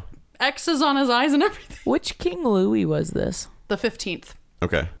go. X's on his eyes and everything. Which King Louis was this? The 15th.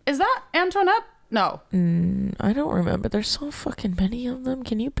 Okay. Is that Antoinette? No. I don't remember. There's so fucking many of them.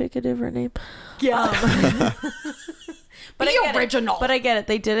 Can you pick a different name? Yeah. But Be I get original. It. But I get it.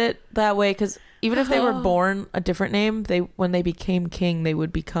 They did it that way because even if they were born a different name, when they became king, they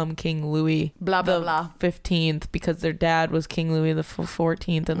would become King Louis Blah, blah, the blah. 15th because their dad was King Louis the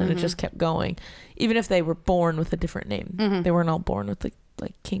 14th, and then it just kept going. Even if they were born with a different name, they weren't all born with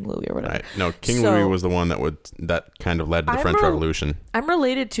like King Louis or whatever. Right. No, King So- Louis was the one that kind of led to the I'm French a- Revolution. I'm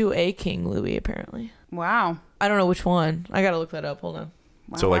related to a King Louis apparently. Wow. I don't know which one. I gotta look that up. Hold on.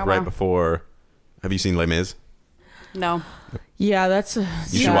 Wow, So like wow, right wow. before, have you seen Les Mis? No. Yeah, that's.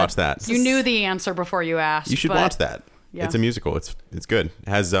 You should watch that. You knew the answer before you asked. You should but watch that. Yeah. It's a musical. It's good. It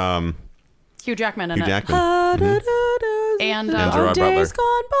has Hugh Jackman in Hugh it. Jackman And And Gerard days Butler.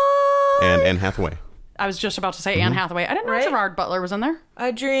 gone by. and Anne Hathaway. I was just about to say Anne Hathaway. I didn't know Right? Gerard Butler was in there.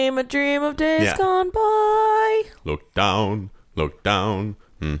 I dream a dream of days Yeah. gone by. Look down, look down.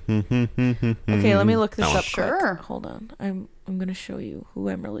 Okay, let me look this That one. up Sure. quick. Hold on. I'm gonna show you who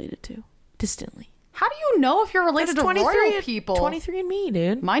I'm related to distantly. How do you know if you're related to royal people? 23andMe,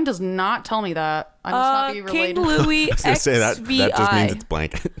 dude. Mine does not tell me that. I must not be related. King Louis I was gonna say that just means XVI. it's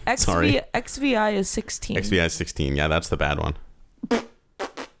blank. Sorry. XVI is 16. XVI is 16. Yeah, that's the bad one.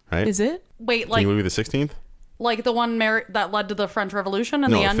 Right? Is it? Wait, like King Louis the 16th? like the one that led to the French Revolution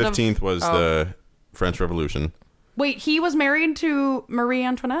and No, the end 15th of was the French Revolution. Wait, he was married to Marie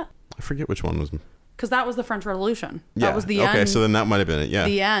Antoinette? I forget which one was. Because that was the French Revolution. Yeah. That was the okay, end. so then that might have been it. Yeah.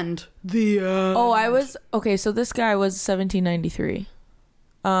 The end. The end. Oh, I was okay. So this guy was 1793.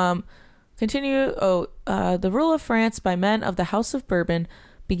 Continue. The rule of France by men of the House of Bourbon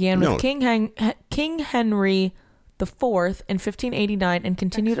began with No. King Henry IV in 1589 and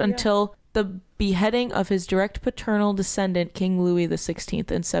continued until the beheading of his direct paternal descendant, King Louis XVI,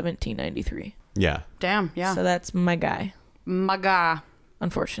 in 1793. Yeah. Damn, yeah. So that's my guy, My guy.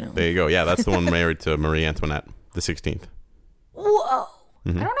 unfortunately. There you go. Yeah, that's the one married to Marie Antoinette, the 16th. Whoa.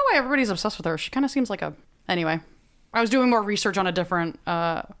 I don't know why everybody's obsessed with her. She kind of seems like a... Anyway. I was doing more research on a different...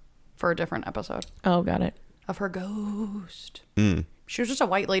 for a different episode. Oh, got it. Of her ghost. Mm. She was just a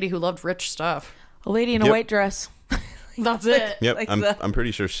white lady who loved rich stuff. A lady in a Yep. white dress. That's it. Yep. Like I'm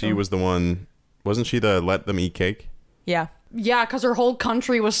pretty sure she was the one. Wasn't she the let them eat cake? Yeah. Yeah, because her whole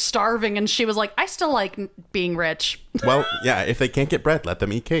country was starving and she was like, I still like being rich. Well, yeah, if they can't get bread, let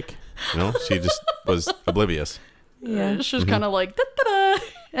them eat cake. You know, she just was oblivious. Yeah. She was kind of like, da-da-da.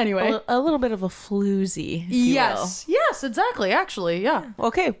 Anyway. A little bit of a floozy. if you Yes. Yes, exactly. Actually, yeah. will.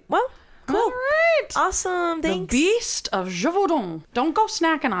 Okay. Well, cool. All right. Awesome. The Thanks. Beast of Gévaudan. Don't go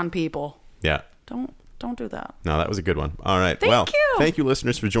snacking on people. Yeah. Don't Don't do that. No, that was a good one. All right. Thank you. Thank you,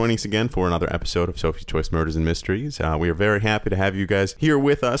 listeners, for joining us again for another episode of Sophie's Choice Murders and Mysteries. We are very happy to have you guys here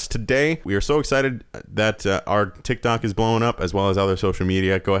with us today. We are so excited that our TikTok is blowing up, as well as other social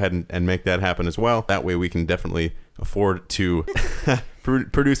media. Go ahead and make that happen as well. That way we can definitely afford to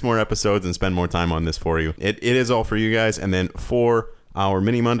produce more episodes and spend more time on this for you. It is all for you guys. And then for our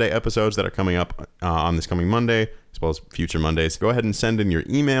mini Monday episodes that are coming up on this coming Monday, as well as future Mondays, go ahead and send in your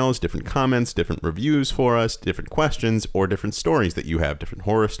emails, different comments, different reviews for us, different questions, or different stories that you have, different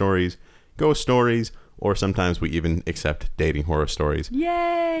horror stories, ghost stories, or sometimes we even accept dating horror stories.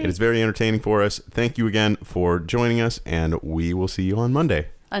 Yay! It is very entertaining for us. Thank you again for joining us, and we will see you on Monday.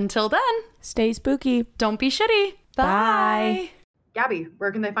 Until then, Stay spooky. don't be shitty. Bye. Gabby,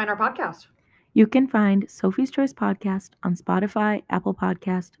 where can they find our podcast? You can find Sophie's Choice Podcast on Spotify, Apple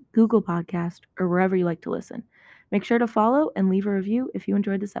Podcast, Google Podcast, or wherever you like to listen. Make sure to follow and leave a review if you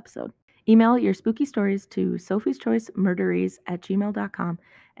enjoyed this episode. Email your spooky stories to sophieschoicemurderies@gmail.com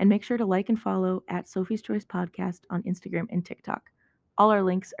and make sure to like and follow at Sophie's Choice Podcast on Instagram and TikTok. All our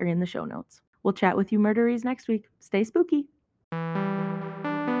links are in the show notes. We'll chat with you murderies next week. Stay spooky.